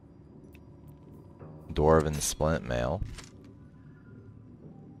 Dwarven Splint Mail.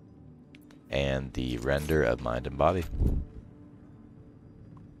 And the Render of Mind and Body.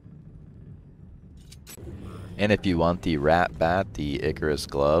 And if you want the Rat Bat, the Icarus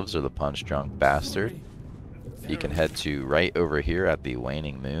Gloves, or the Punch Drunk Bastard, you can head to right over here at the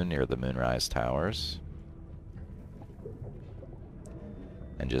Waning Moon near the Moonrise Towers.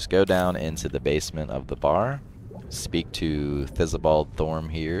 And just go down into the basement of the bar. Speak to Thizabald Thorm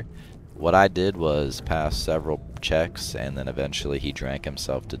here. What I did was pass several checks, and then eventually he drank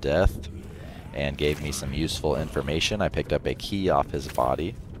himself to death and gave me some useful information. I picked up a key off his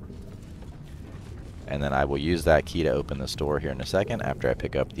body. And then I will use that key to open this door here in a second after I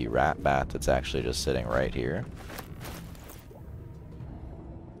pick up the Rat Bat that's actually just sitting right here.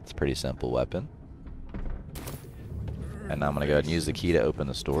 It's a pretty simple weapon. And now I'm going to go ahead and use the key to open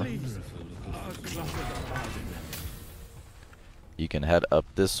this door. You can head up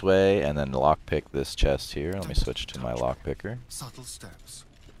this way and then lockpick this chest here. Let me switch to my lockpicker. Subtle steps.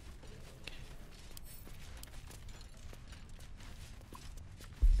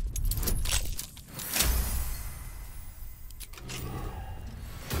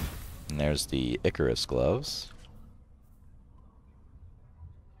 And there's the Icarus Gloves.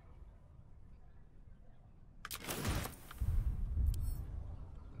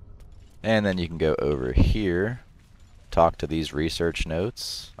 And then you can go over here, talk to these research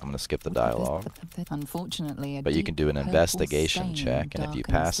notes. I'm going to skip the dialogue. Unfortunately, But you can do an investigation check, and if you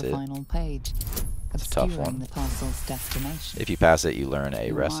pass it, final page, it's a tough one. The parcel's destination. If you pass it, you learn a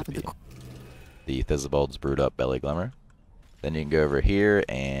You are recipe. The Thizabald's Brewed Up Belly Glimmer. Then you can go over here,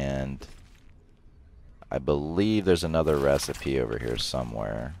 and I believe there's another recipe over here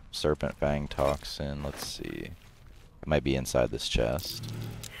somewhere. Serpent Fang Toxin, let's see. It might be inside this chest.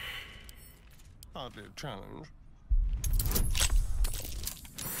 Hardly a challenge.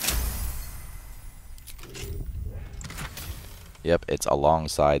 Yep, it's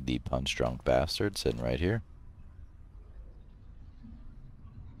alongside the Punch Drunk Bastard, sitting right here.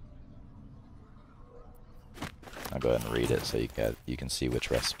 I'll go ahead and read it so you can see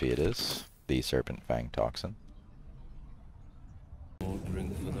which recipe it is. The Serpent Fang Toxin.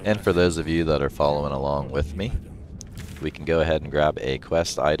 And for those of you that are following along with me, we can go ahead and grab a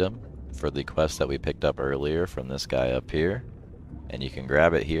quest item for the quest that we picked up earlier from this guy up here. And you can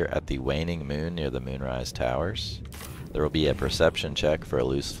grab it here at the Waning Moon near the Moonrise Towers. There will be a perception check for a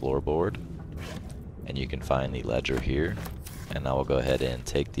loose floorboard. And you can find the ledger here. And I will go ahead and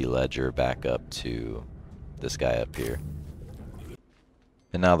take the ledger back up to this guy up here.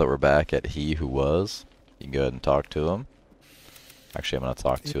 And now that we're back at He Who Was, you can go ahead and talk to him. Actually, I'm going to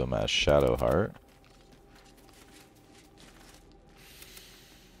talk to him as Shadowheart.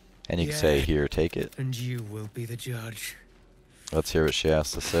 And you can say, here, take it. And you will be the judge. Let's hear what she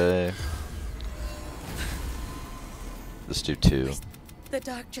has to say. Let's do 2. The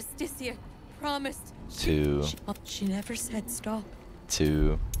Dark Justicia promised. 2. She never said stop.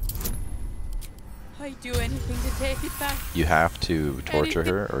 2. I'd do anything to take it back. You have to torture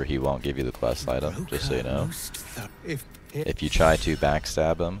her, or he won't give you the quest item, just so you know. If you try to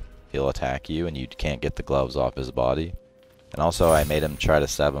backstab him, he'll attack you, and you can't get the gloves off his body. And also, I made him try to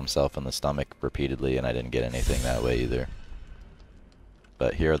stab himself in the stomach repeatedly, and I didn't get anything that way either.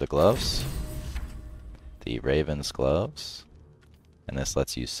 But here are the gloves. the Raven's Gloves, and this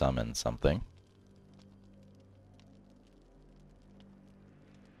lets you summon something.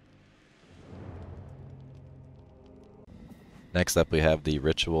 Next up we have the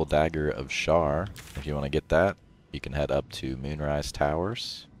Ritual Dagger of Shar. If you want to get that, you can head up to Moonrise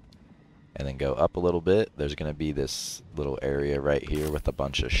Towers and then go up a little bit. There's going to be this little area right here with a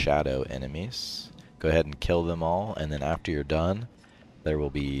bunch of shadow enemies. Go ahead and kill them all, and then after you're done, there will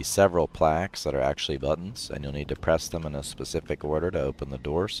be several plaques that are actually buttons, and you'll need to press them in a specific order to open the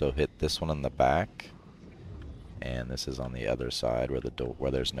door. So hit this one on the back, and this is on the other side where the door,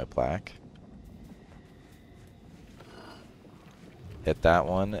 where there's no plaque. Hit that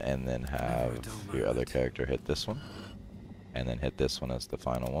one, and then have your other character hit this one, and then hit this one as the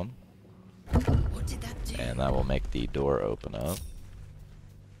final one. What did that do? And that will make the door open up.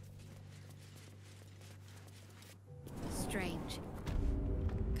 Strange.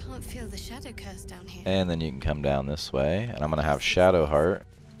 Can't feel the shadow curse down here. And then you can come down this way, and I'm gonna have Shadowheart,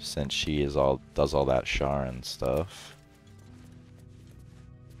 since she does all that Shar and stuff.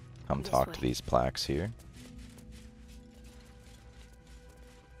 Come talk to these plaques here.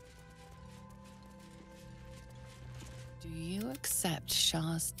 Do you accept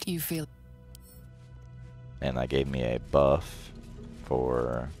Shar's? Do you feel? And that gave me a buff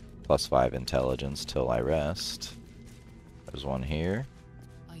for +5 intelligence till I rest. There's one here.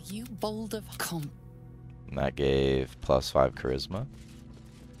 Are you bold of And that gave +5 charisma.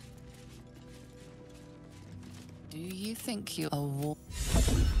 Do you think you are?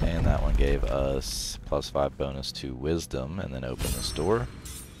 And that one gave us +5 bonus to wisdom, and then open this door.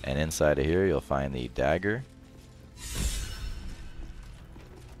 And inside of here you'll find the dagger.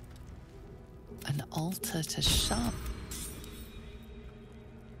 An altar to Shar.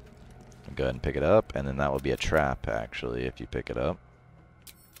 Go ahead and pick it up, and then that will be a trap actually if you pick it up.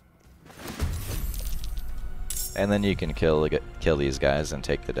 And then you can kill these guys and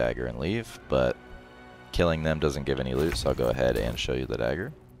take the dagger and leave, but killing them doesn't give any loot, so I'll go ahead and show you the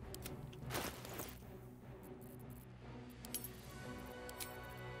dagger.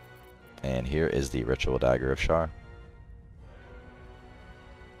 And here is the Ritual Dagger of Shar.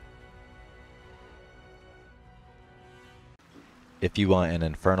 If you want an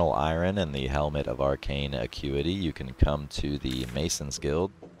Infernal Iron and the Helmet of Arcane Acuity, you can come to the Mason's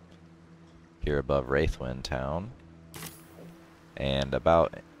Guild here above Wraithwind Town. And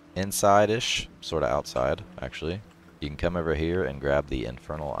about inside-ish, sort of outside actually, you can come over here and grab the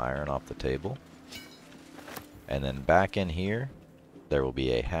Infernal Iron off the table. And then back in here, there will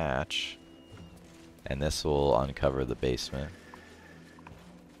be a hatch, and this will uncover the basement.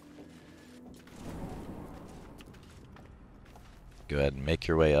 Go ahead and make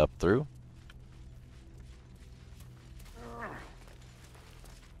your way up through.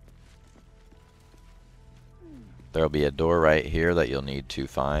 There will be a door right here that you'll need to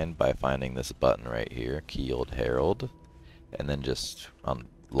find by finding this button right here, Keeled Herald, and then just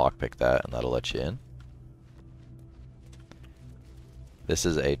lockpick that and that'll let you in. This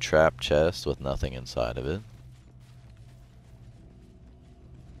is a trap chest with nothing inside of it.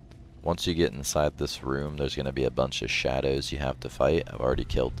 Once you get inside this room, there's going to be a bunch of shadows you have to fight. I've already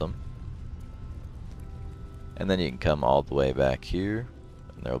killed them. And then you can come all the way back here,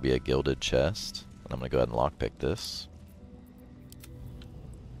 and there will be a gilded chest. And I'm going to go ahead and lockpick this.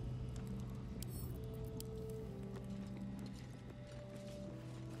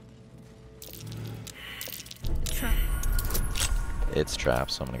 Trap. It's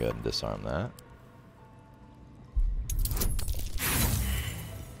trapped, so I'm going to go ahead and disarm that.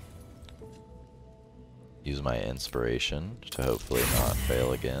 Use my inspiration to hopefully not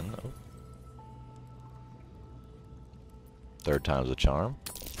fail again. Oh. Third time's a charm.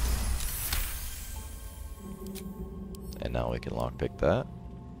 And now we can lockpick that.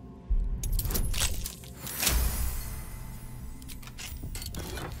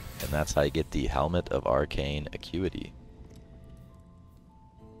 And that's how you get the Helmet of Arcane Acuity.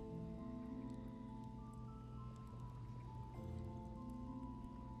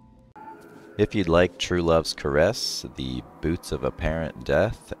 If you'd like True Love's Caress, the Boots of Apparent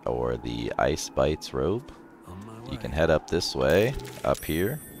Death, or the Ice Bites robe, you can head up this way, up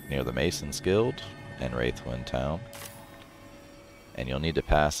here, near the Mason's Guild and Wraithwind Town. And you'll need to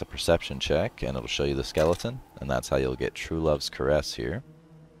pass a perception check, and it'll show you the skeleton, and that's how you'll get True Love's Caress here.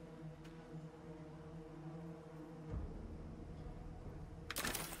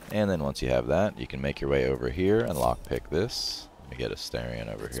 And then once you have that, you can make your way over here and lockpick this. Let me get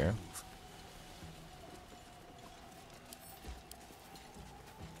Asterion over here.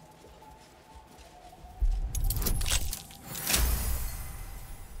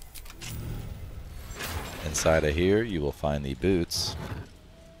 Inside of here, you will find the boots.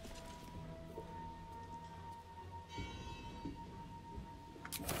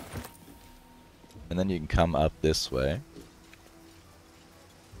 And then you can come up this way.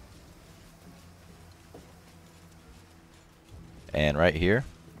 And right here,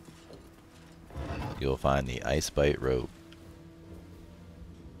 you'll find the Ice Bite robe.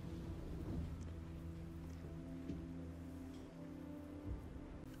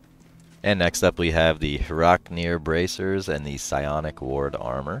 And next up we have the Hroknir bracers and the Psionic ward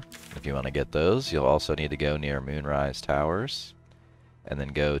armor. If you want to get those, you'll also need to go near Moonrise Towers. And then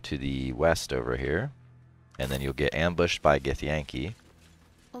go to the west over here. And then you'll get ambushed by Githyanki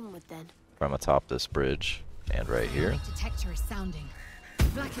Onward then. from atop this bridge and right here. Detector is sounding.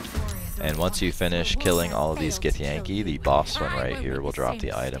 And once you finish killing all of these Githyanki, the boss one right here will drop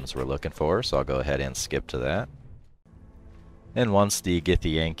the items we're looking for, so I'll go ahead and skip to that. And once the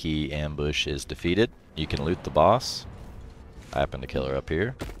Githyanki ambush is defeated, you can loot the boss. I happen to kill her up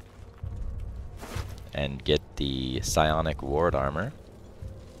here. And get the Psionic ward armor,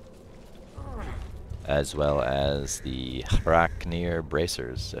 as well as the Hroknir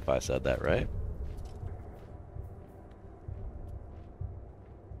bracers, if I said that right.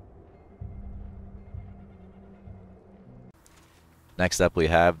 Next up we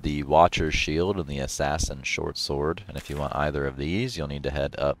have the Watcher's Shield and the Assassin Short Sword, and if you want either of these, you'll need to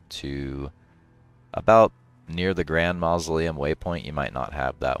head up to about near the Grand Mausoleum waypoint. You might not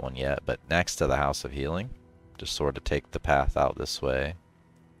have that one yet, but next to the House of Healing. Just sort of take the path out this way.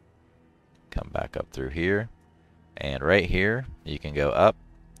 Come back up through here. And right here, you can go up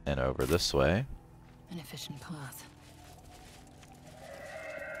and over this way. An efficient path.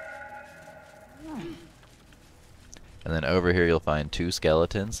 And then over here you'll find two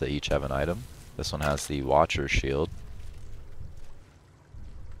skeletons that each have an item. This one has the Watcher's Shield.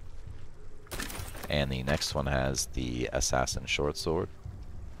 And the next one has the Assassin Short Sword.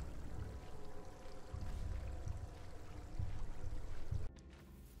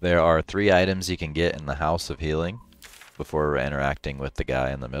 There are 3 items you can get in the House of Healing before interacting with the guy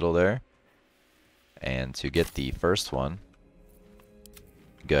in the middle there. And to get the first one,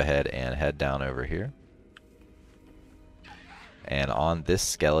 go ahead and head down over here. And on this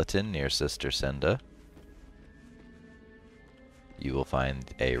skeleton near Sister Senda, you will find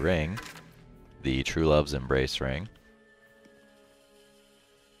a ring, the True Love's Embrace ring.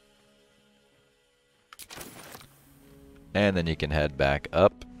 And then you can head back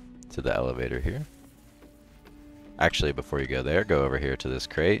up to the elevator here. Actually, before you go there, go over here to this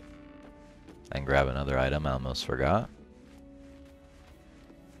crate and grab another item I almost forgot.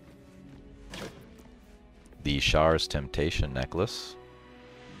 The Shar's Temptation necklace.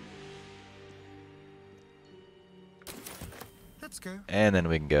 Let's go. And then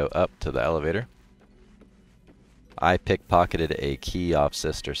we can go up to the elevator. I pickpocketed a key off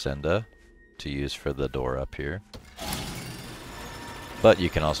Sister Senda to use for the door up here. But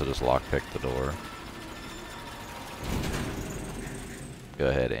you can also just lockpick the door. Go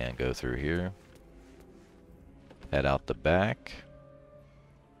ahead and go through here. Head out the back.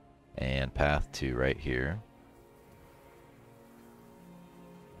 And path to right here.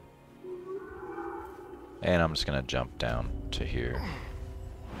 And I'm just going to jump down to here.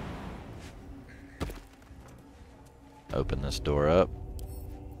 Open this door up.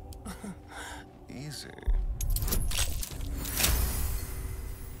 Easy.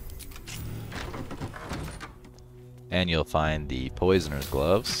 And you'll find the Poisoner's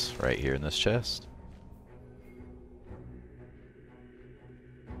Gloves right here in this chest.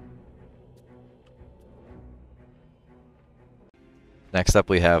 Next up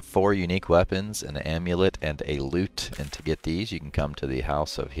we have 4 unique weapons, an amulet, and a loot. And to get these, you can come to the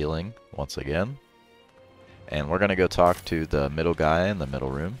House of Healing once again. And we're going to go talk to the middle guy in the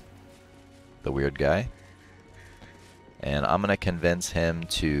middle room. The weird guy. And I'm going to convince him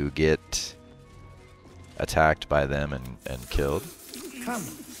to get attacked by them and killed. Come,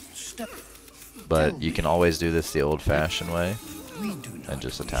 step. But you can always do this the old-fashioned way We do not and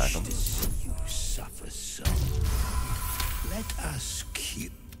just attack them. wish to see you suffer so. Let us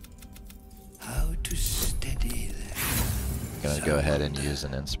keep how to steady them. I'm going to go ahead and use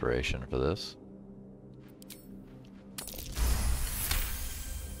an inspiration for this.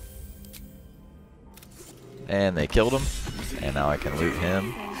 And they killed him, and now I can loot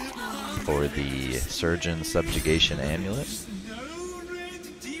him for the Surgeon Subjugation Amulet,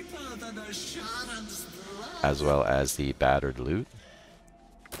 as well as the Battered Loot.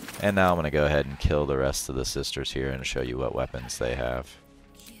 And now I'm going to go ahead and kill the rest of the sisters here and show you what weapons they have.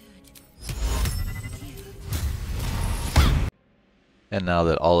 And now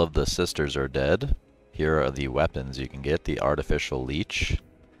that all of the sisters are dead, here are the weapons you can get. The Artificial Leech,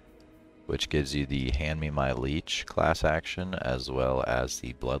 which gives you the Hand Me My Leech class action, as well as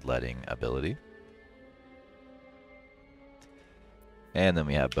the Bloodletting ability. And then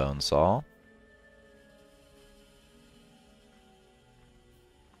we have Bonesaw.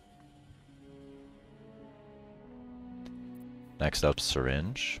 Next up,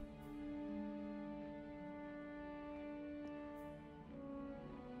 Syringe.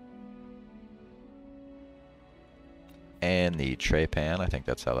 And the Trepan, I think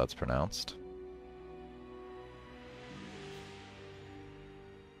that's how that's pronounced.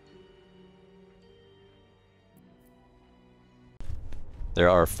 There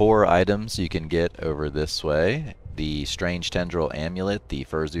are 4 items you can get over this way. The Strange Tendril Amulet, the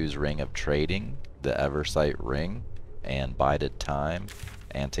Furzu's Ring of Trading, the Eversight Ring, and Bided Time.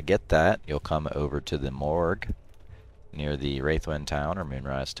 And to get that, you'll come over to the Morgue near the Wraithwind Town or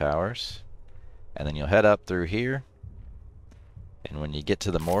Moonrise Towers. And then you'll head up through here. And when you get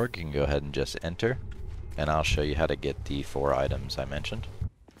to the Morgue, you can go ahead and just enter. And I'll show you how to get the 4 items I mentioned.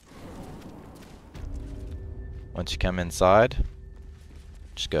 Once you come inside,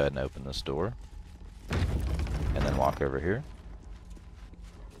 just go ahead and open this door. And then walk over here.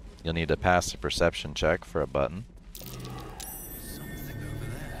 You'll need to pass the perception check for a button. Something over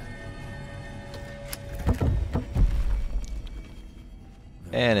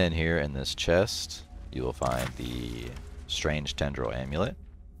there. And in here in this chest, you will find the Strange Tendril Amulet.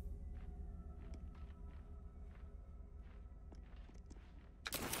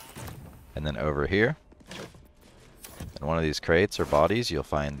 And then over here, in one of these crates or bodies, you'll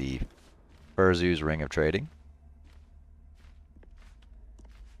find the Furzu's Ring of Trading.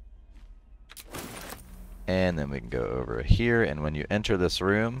 And then we can go over here, and when you enter this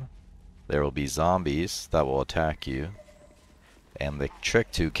room, there will be zombies that will attack you. And the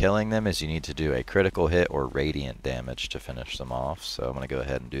trick to killing them is you need to do a critical hit or radiant damage to finish them off. So I'm going to go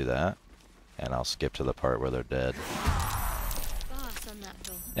ahead and do that. And I'll skip to the part where they're dead.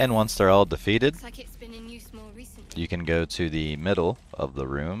 And once they're all defeated, Looks like it's been in use more recently. you can go to the middle of the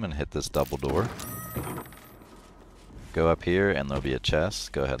room and hit this double door. Go up here and there'll be a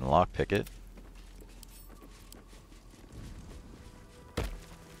chest. Go ahead and lockpick it.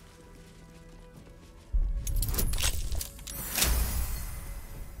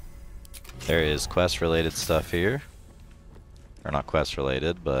 There is quest-related stuff here. Or not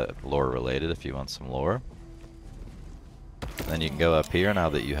quest-related, but lore-related if you want some lore. Then you can go up here now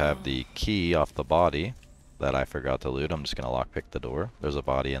that you have the key off the body that I forgot to loot. I'm just going to lockpick the door. There's a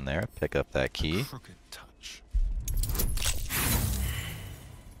body in there. Pick up that key. Crooked touch.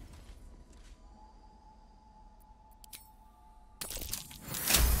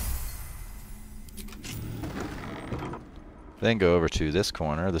 Then go over to this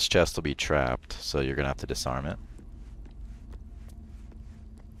corner. This chest will be trapped, so you're going to have to disarm it.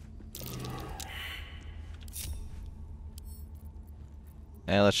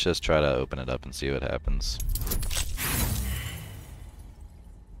 And let's just try to open it up and see what happens.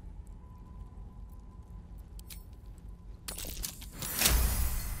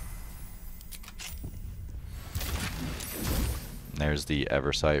 And there's the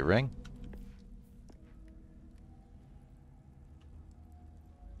Eversight ring.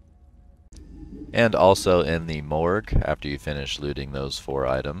 And also in the morgue, after you finish looting those 4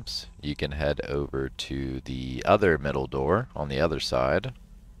 items, you can head over to the other middle door on the other side,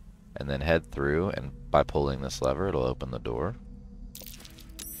 and then head through, and by pulling this lever, it'll open the door.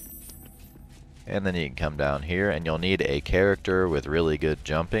 And then you can come down here, and you'll need a character with really good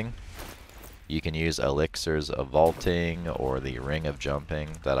jumping. You can use elixirs of vaulting, or the ring of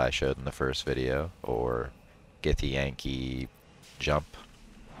jumping that I showed in the first video, or Githyanki jump.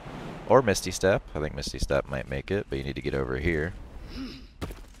 Or Misty Step. I think Misty Step might make it, but you need to get over here.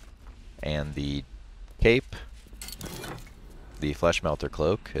 And the cape, the Flesh Melter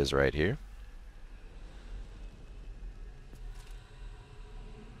cloak, is right here.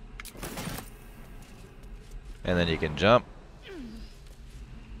 And then you can jump.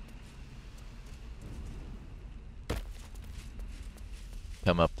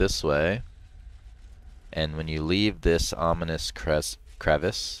 Come up this way. And when you leave this ominous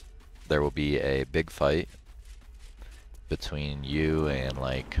crevice, there will be a big fight between you and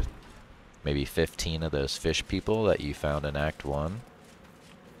like maybe 15 of those fish people that you found in Act 1.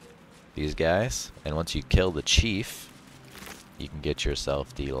 These guys. And once you kill the chief, you can get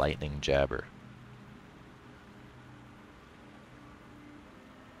yourself the lightning jabber.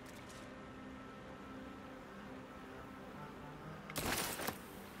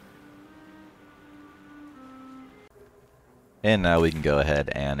 And now we can go ahead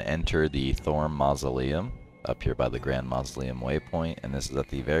and enter the Thorm Mausoleum up here by the Grand Mausoleum waypoint, and this is at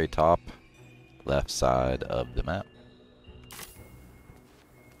the very top left side of the map.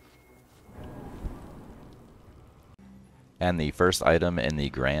 And the first item in the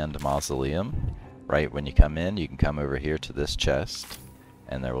Grand Mausoleum, right when you come in, you can come over here to this chest,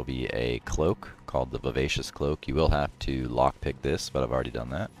 and there will be a cloak called the Vivacious Cloak. You will have to lockpick this, but I've already done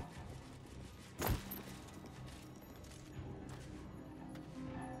that.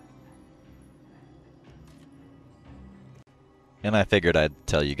 And I figured I'd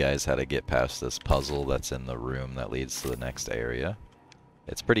tell you guys how to get past this puzzle that's in the room that leads to the next area.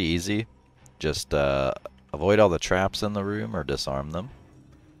 It's pretty easy. Just avoid all the traps in the room or disarm them.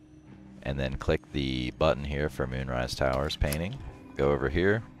 And then click the button here for Moonrise Towers painting. Go over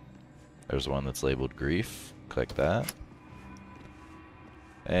here. There's one that's labeled Grief. Click that.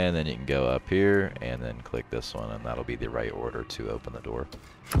 And then you can go up here and then click this one, and that'll be the right order to open the door.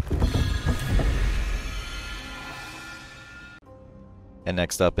 And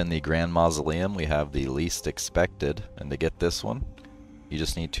next up in the Grand Mausoleum, we have the Least Expected. And to get this one, you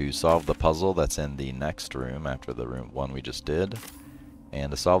just need to solve the puzzle that's in the next room after the one we just did.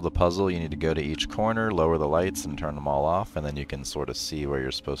 And to solve the puzzle, you need to go to each corner, lower the lights, and turn them all off, and then you can sort of see where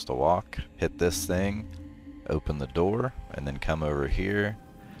you're supposed to walk. Hit this thing, open the door, and then come over here.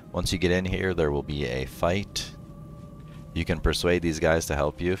 Once you get in here, there will be a fight. You can persuade these guys to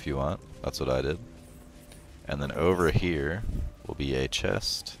help you if you want. That's what I did. And then over here will be a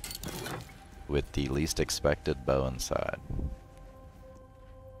chest with the Least Expected bow inside.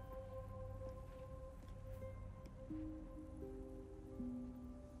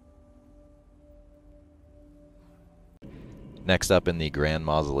 Next up in the Grand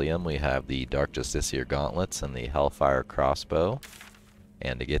Mausoleum, we have the Dark Justiciar Gauntlets and the Hellfire Crossbow.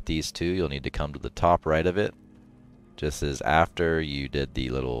 And to get these two, you'll need to come to the top right of it. Just as after you did the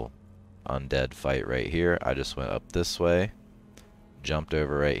little undead fight right here, I just went up this way, jumped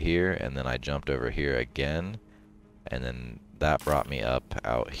over right here, and then I jumped over here again. And then that brought me up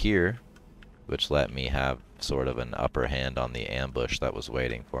out here, which let me have sort of an upper hand on the ambush that was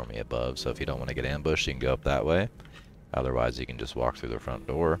waiting for me above. So if you don't want to get ambushed, you can go up that way. Otherwise, you can just walk through the front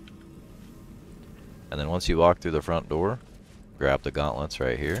door. And then once you walk through the front door, grab the gauntlets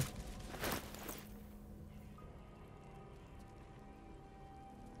right here.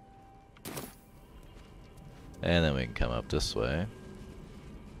 And then we can come up this way.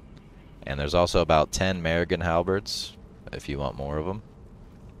 And there's also about 10 Merrigan halberds, if you want more of them.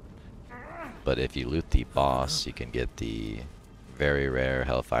 But if you loot the boss, you can get the very rare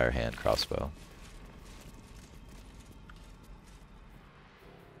Hellfire hand crossbow.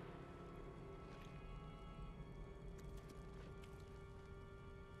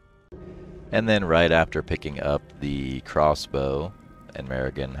 And then right after picking up the crossbow and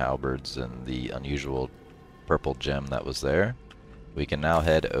Merrigan halberds and the unusual purple gem that was there, we can now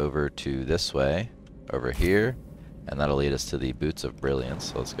head over to this way, over here, and that'll lead us to the Boots of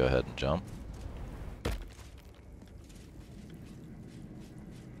Brilliance. So let's go ahead and jump.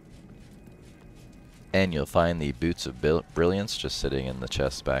 And you'll find the Boots of Brilliance just sitting in the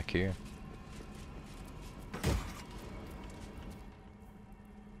chest back here.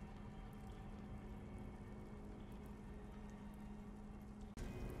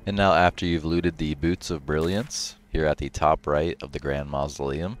 And now after you've looted the Boots of Brilliance, here at the top right of the Grand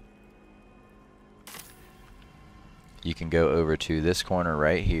Mausoleum, you can go over to this corner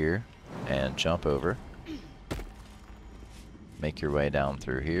right here and jump over. Make your way down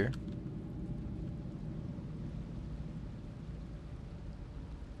through here.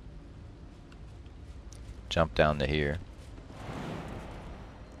 Jump down to here.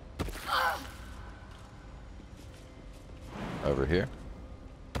 Over here.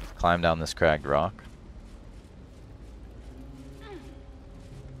 Climb down this cragged rock.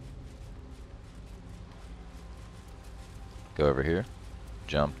 Go over here.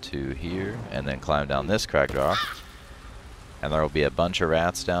 Jump to here, and then climb down this cragged rock. And there will be a bunch of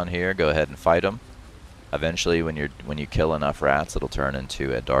rats down here. Go ahead and fight them. Eventually, when you kill enough rats, it'll turn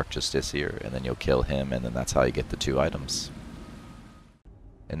into a Dark Justiciar, and then you'll kill him, and then that's how you get the 2 items.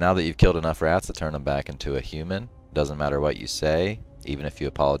 And now that you've killed enough rats to turn him back into a human, doesn't matter what you say. Even if you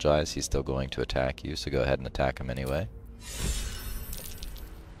apologize, he's still going to attack you, so go ahead and attack him anyway.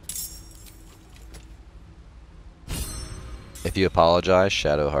 If you apologize,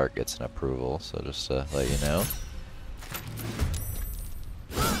 Shadowheart gets an approval, so just to let you know.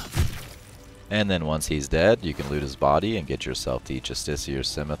 And then once he's dead, you can loot his body and get yourself the Justiciar's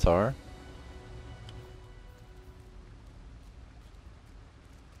Scimitar.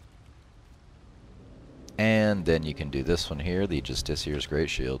 And And then you can do this one here, the Justicier's Great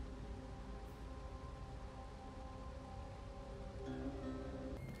Shield.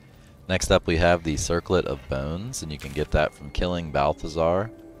 Next up we have the Circlet of Bones, and you can get that from killing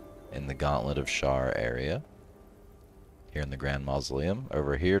Balthazar in the Gauntlet of Shar area, here in the Grand Mausoleum.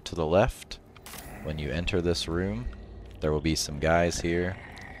 Over here to the left, when you enter this room, there will be some guys here.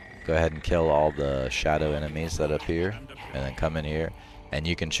 Go ahead and kill all the shadow enemies that appear, and then come in here. And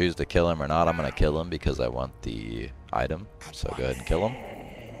you can choose to kill him or not. I'm going to kill him because I want the item, so go ahead and kill him.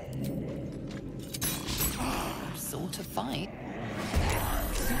 Sort of fight.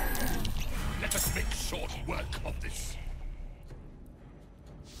 Let us make short work of this.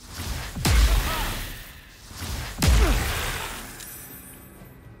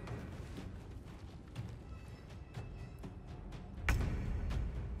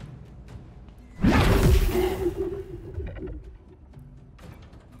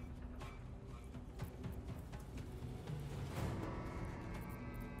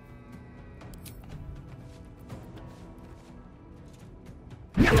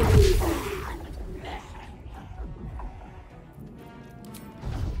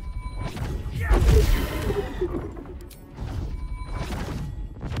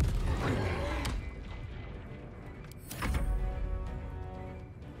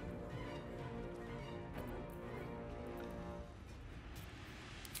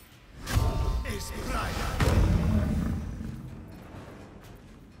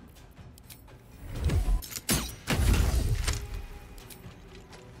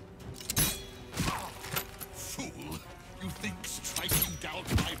 Fool, you think striking down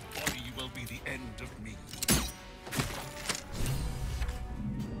my body will be the end of me?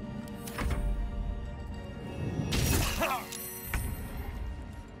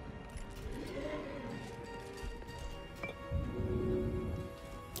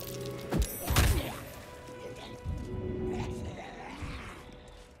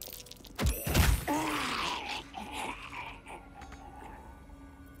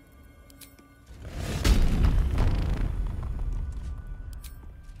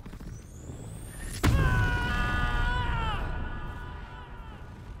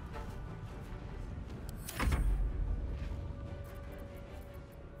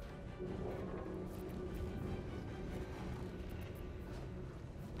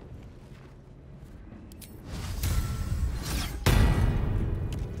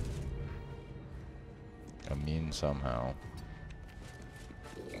 Immune somehow.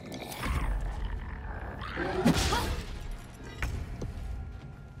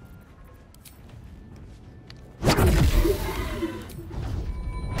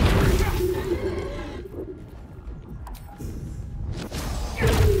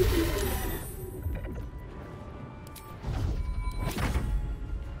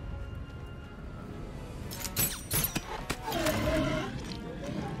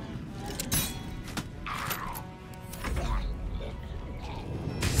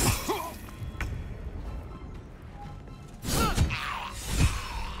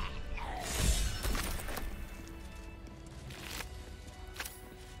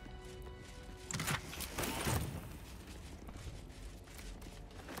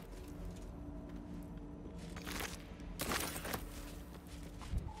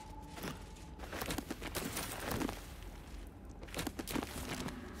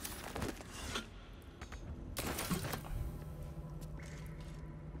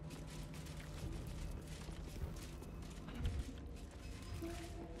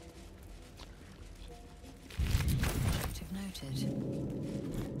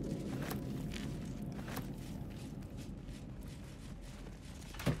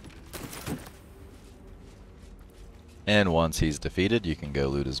 And once he's defeated, you can go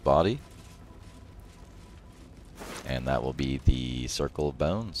loot his body. And that will be the Circle of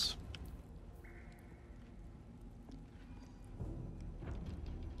Bones.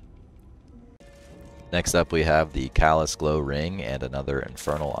 Next up we have the Callous Glow Ring and another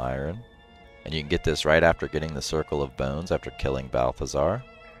Infernal Iron. And you can get this right after getting the Circle of Bones after killing Balthazar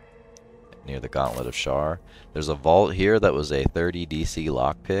near the Gauntlet of Shar. There's a vault here that was a 30 DC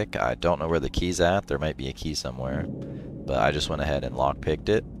lockpick. I don't know where the key's at. There might be a key somewhere. But I just went ahead and lockpicked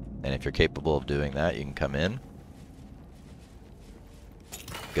it. And if you're capable of doing that, you can come in.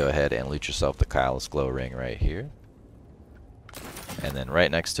 Go ahead and loot yourself the Callous Glow Ring right here. And then right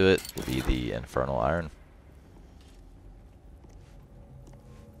next to it will be the Infernal Iron.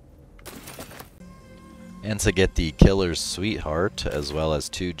 And to get the Killer's Sweetheart, as well as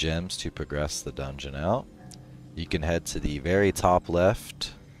 2 gems to progress the dungeon out, you can head to the very top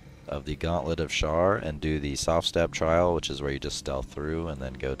left of the Gauntlet of Shar and do the Soft Step Trial, which is where you just stealth through and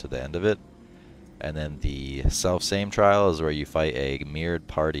then go to the end of it. And then the self-same trial is where you fight a mirrored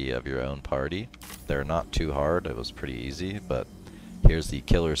party of your own party. They're not too hard, it was pretty easy, but here's the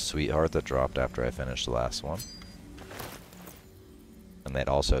Killer's Sweetheart that dropped after I finished the last one. And they'd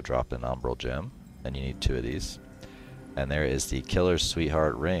also dropped an Umbral Gem, and you need 2 of these. And there is the Killer's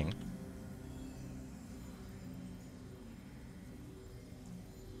Sweetheart Ring.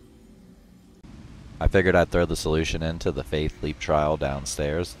 I figured I'd throw the solution into the Faith Leap trial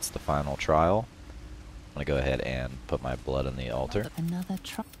downstairs. It's the final trial. I'm going to go ahead and put my blood in the altar. Another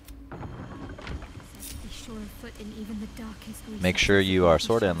trial. Make sure you are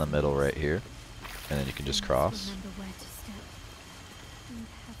sort of in the middle right here. And then you can just cross.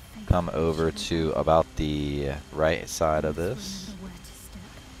 Come over to about the right side of this.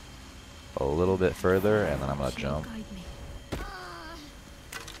 A little bit further, and then I'm going to jump.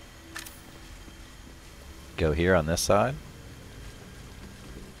 Go here on this side.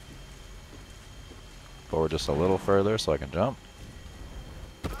 Forward just a little further so I can jump.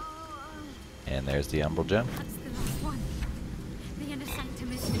 And there's the Umbral Gem. That's the last one. The inner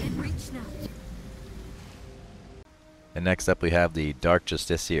sanctum is within reach now. And next up we have the Dark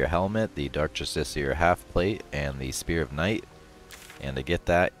Justiciar helmet, the Dark Justiciar half plate, and the Spear of Night. And to get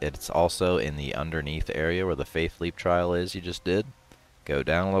that, it's also in the underneath area where the Faith Leap trial is you just did. Go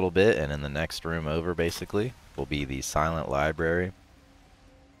down a little bit, and in the next room over basically will be the Silent Library.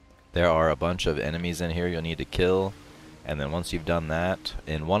 There are a bunch of enemies in here you'll need to kill, and then once you've done that,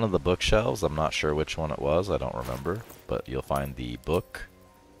 in one of the bookshelves, I'm not sure which one it was, I don't remember, but you'll find the book,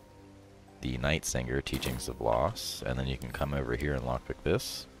 the Night Singer, Teachings of Loss, and then you can come over here and lockpick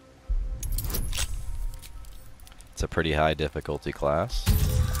this. It's a pretty high difficulty class.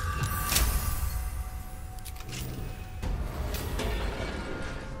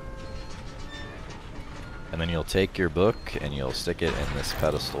 And then you'll take your book and you'll stick it in this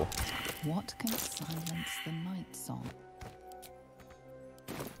pedestal. What can silence the night song?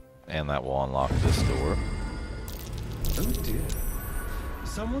 And that will unlock this door. Oh dear.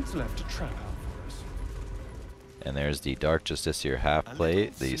 Someone's left a trap out for us. And there's the Dark Justiciar half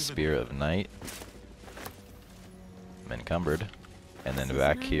plate, the Spear of Night. I'm encumbered. And then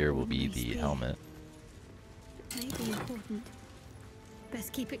back here will be the helmet. May be important.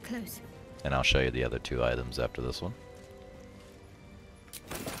 Best keep it close. And I'll show you the other 2 items after this one.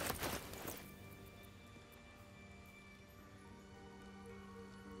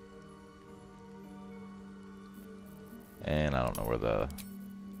 And I don't know where the...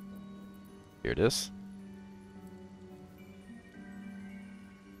 Here it is.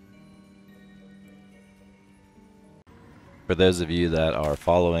 For those of you that are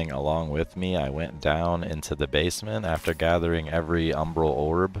following along with me, I went down into the basement after gathering every Umbral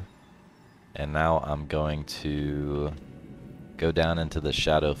Orb. And now I'm going to go down into the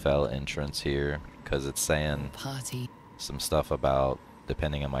Shadowfell entrance here, because it's saying some stuff about,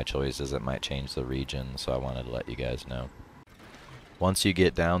 depending on my choices, it might change the region, so I wanted to let you guys know. Once you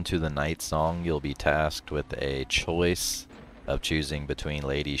get down to the Night Song, you'll be tasked with a choice of choosing between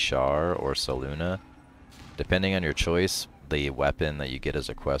Lady Shar or Selûne. Depending on your choice, the weapon that you get as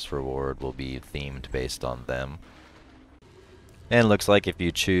a quest reward will be themed based on them. And it looks like if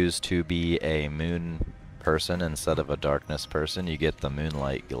you choose to be a moon person instead of a darkness person, you get the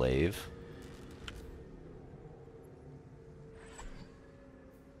Moonlight Glaive.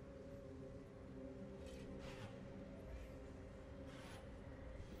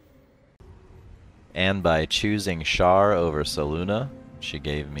 And by choosing Shar over Selûne, she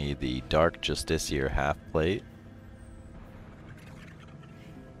gave me the Dark Justiciar half plate.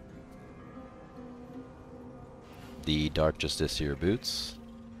 The Dark Justiciar boots.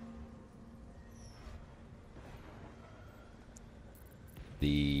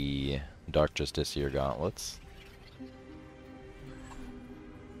 The Dark Justiciar gauntlets.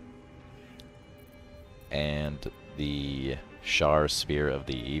 And the Shar Spear of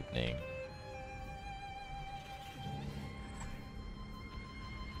the Evening.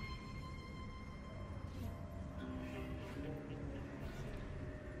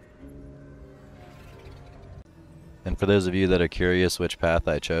 And for those of you that are curious which path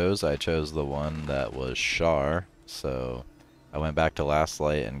I chose the one that was Shar, so I went back to Last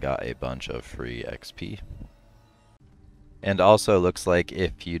Light and got a bunch of free XP. And also looks like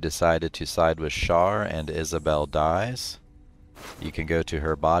if you decided to side with Shar and Isabel dies, you can go to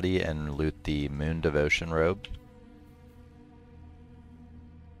her body and loot the Moon Devotion robe.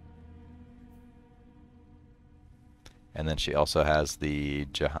 And then she also has the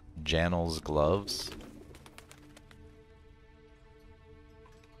Janel's gloves.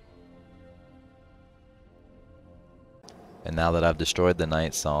 And now that I've destroyed the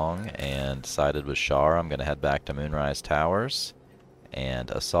Night Song and sided with Shar, I'm going to head back to Moonrise Towers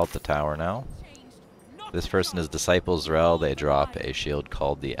and assault the tower now. This person is Disciple Zrel. They drop a shield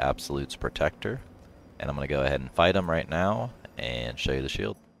called the Absolute's Protector. And I'm going to go ahead and fight them right now and show you the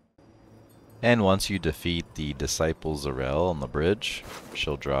shield. And once you defeat the Disciple Zrel on the bridge,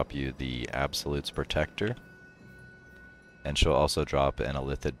 she'll drop you the Absolute's Protector. And she'll also drop an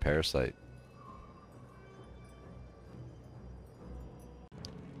Illithid Parasite.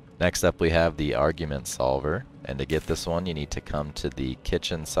 Next up we have the Argument Solver, and to get this one you need to come to the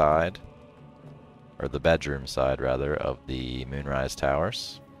kitchen side, or the bedroom side rather, of the Moonrise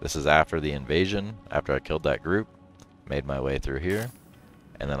Towers. This is after the invasion, after I killed that group, made my way through here,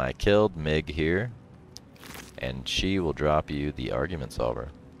 and then I killed Mig here, and she will drop you the Argument Solver.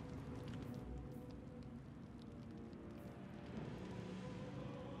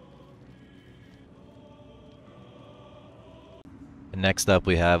 And next up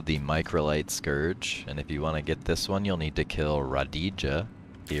we have the Microlight Scourge, and if you want to get this one you'll need to kill Radija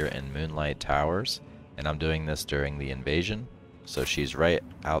here in Moonlight Towers, and I'm doing this during the invasion, so she's right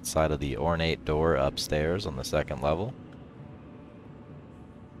outside of the ornate door upstairs on the 2nd level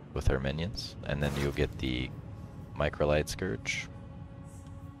with her minions, and then you'll get the Microlight Scourge.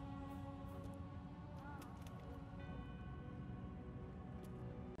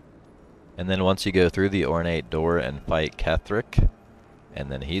 And then once you go through the ornate door and fight Ketheric, and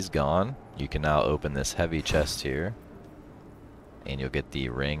then he's gone, you can now open this heavy chest here, and you'll get the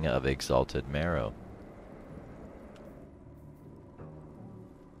Ring of Exalted Marrow.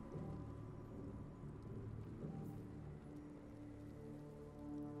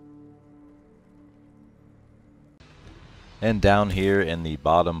 And down here in the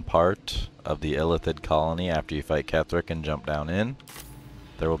bottom part of the Illithid colony, after you fight Ketheric and jump down in,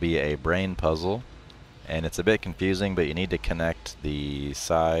 there will be a brain puzzle, and it's a bit confusing, but you need to connect the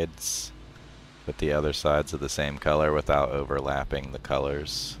sides with the other sides of the same color without overlapping the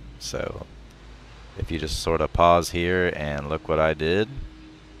colors. So if you just sort of pause here and look what I did,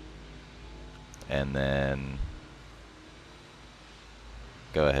 and then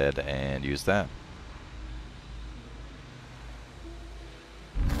go ahead and use that.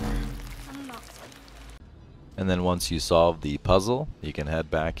 And then once you solve the puzzle, you can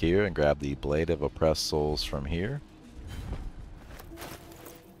head back here and grab the Blade of Oppressed Souls from here.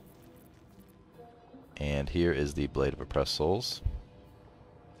 And here is the Blade of Oppressed Souls.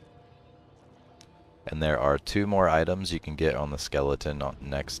 And there are 2 more items you can get on the skeleton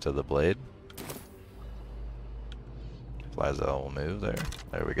next to the blade. Flazel will move there.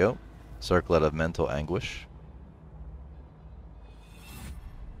 There we go. Circlet of Mental Anguish.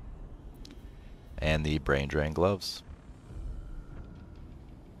 And the Brain Drain Gloves.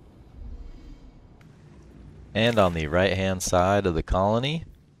 And on the right hand side of the colony,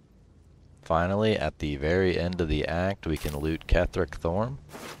 finally at the very end of the act, we can loot Ketheric Thorn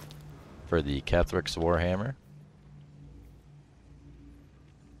for the Ketheric's Warhammer,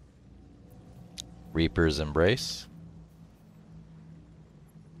 Reaper's Embrace,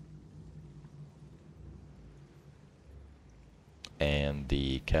 and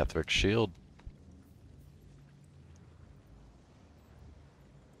the Ketheric Shield.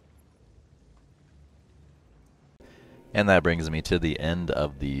 And that brings me to the end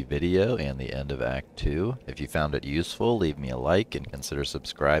of the video and the end of Act 2. If you found it useful, leave me a like and consider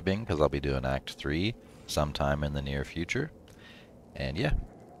subscribing, because I'll be doing Act 3 sometime in the near future. And yeah,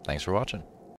 thanks for watching.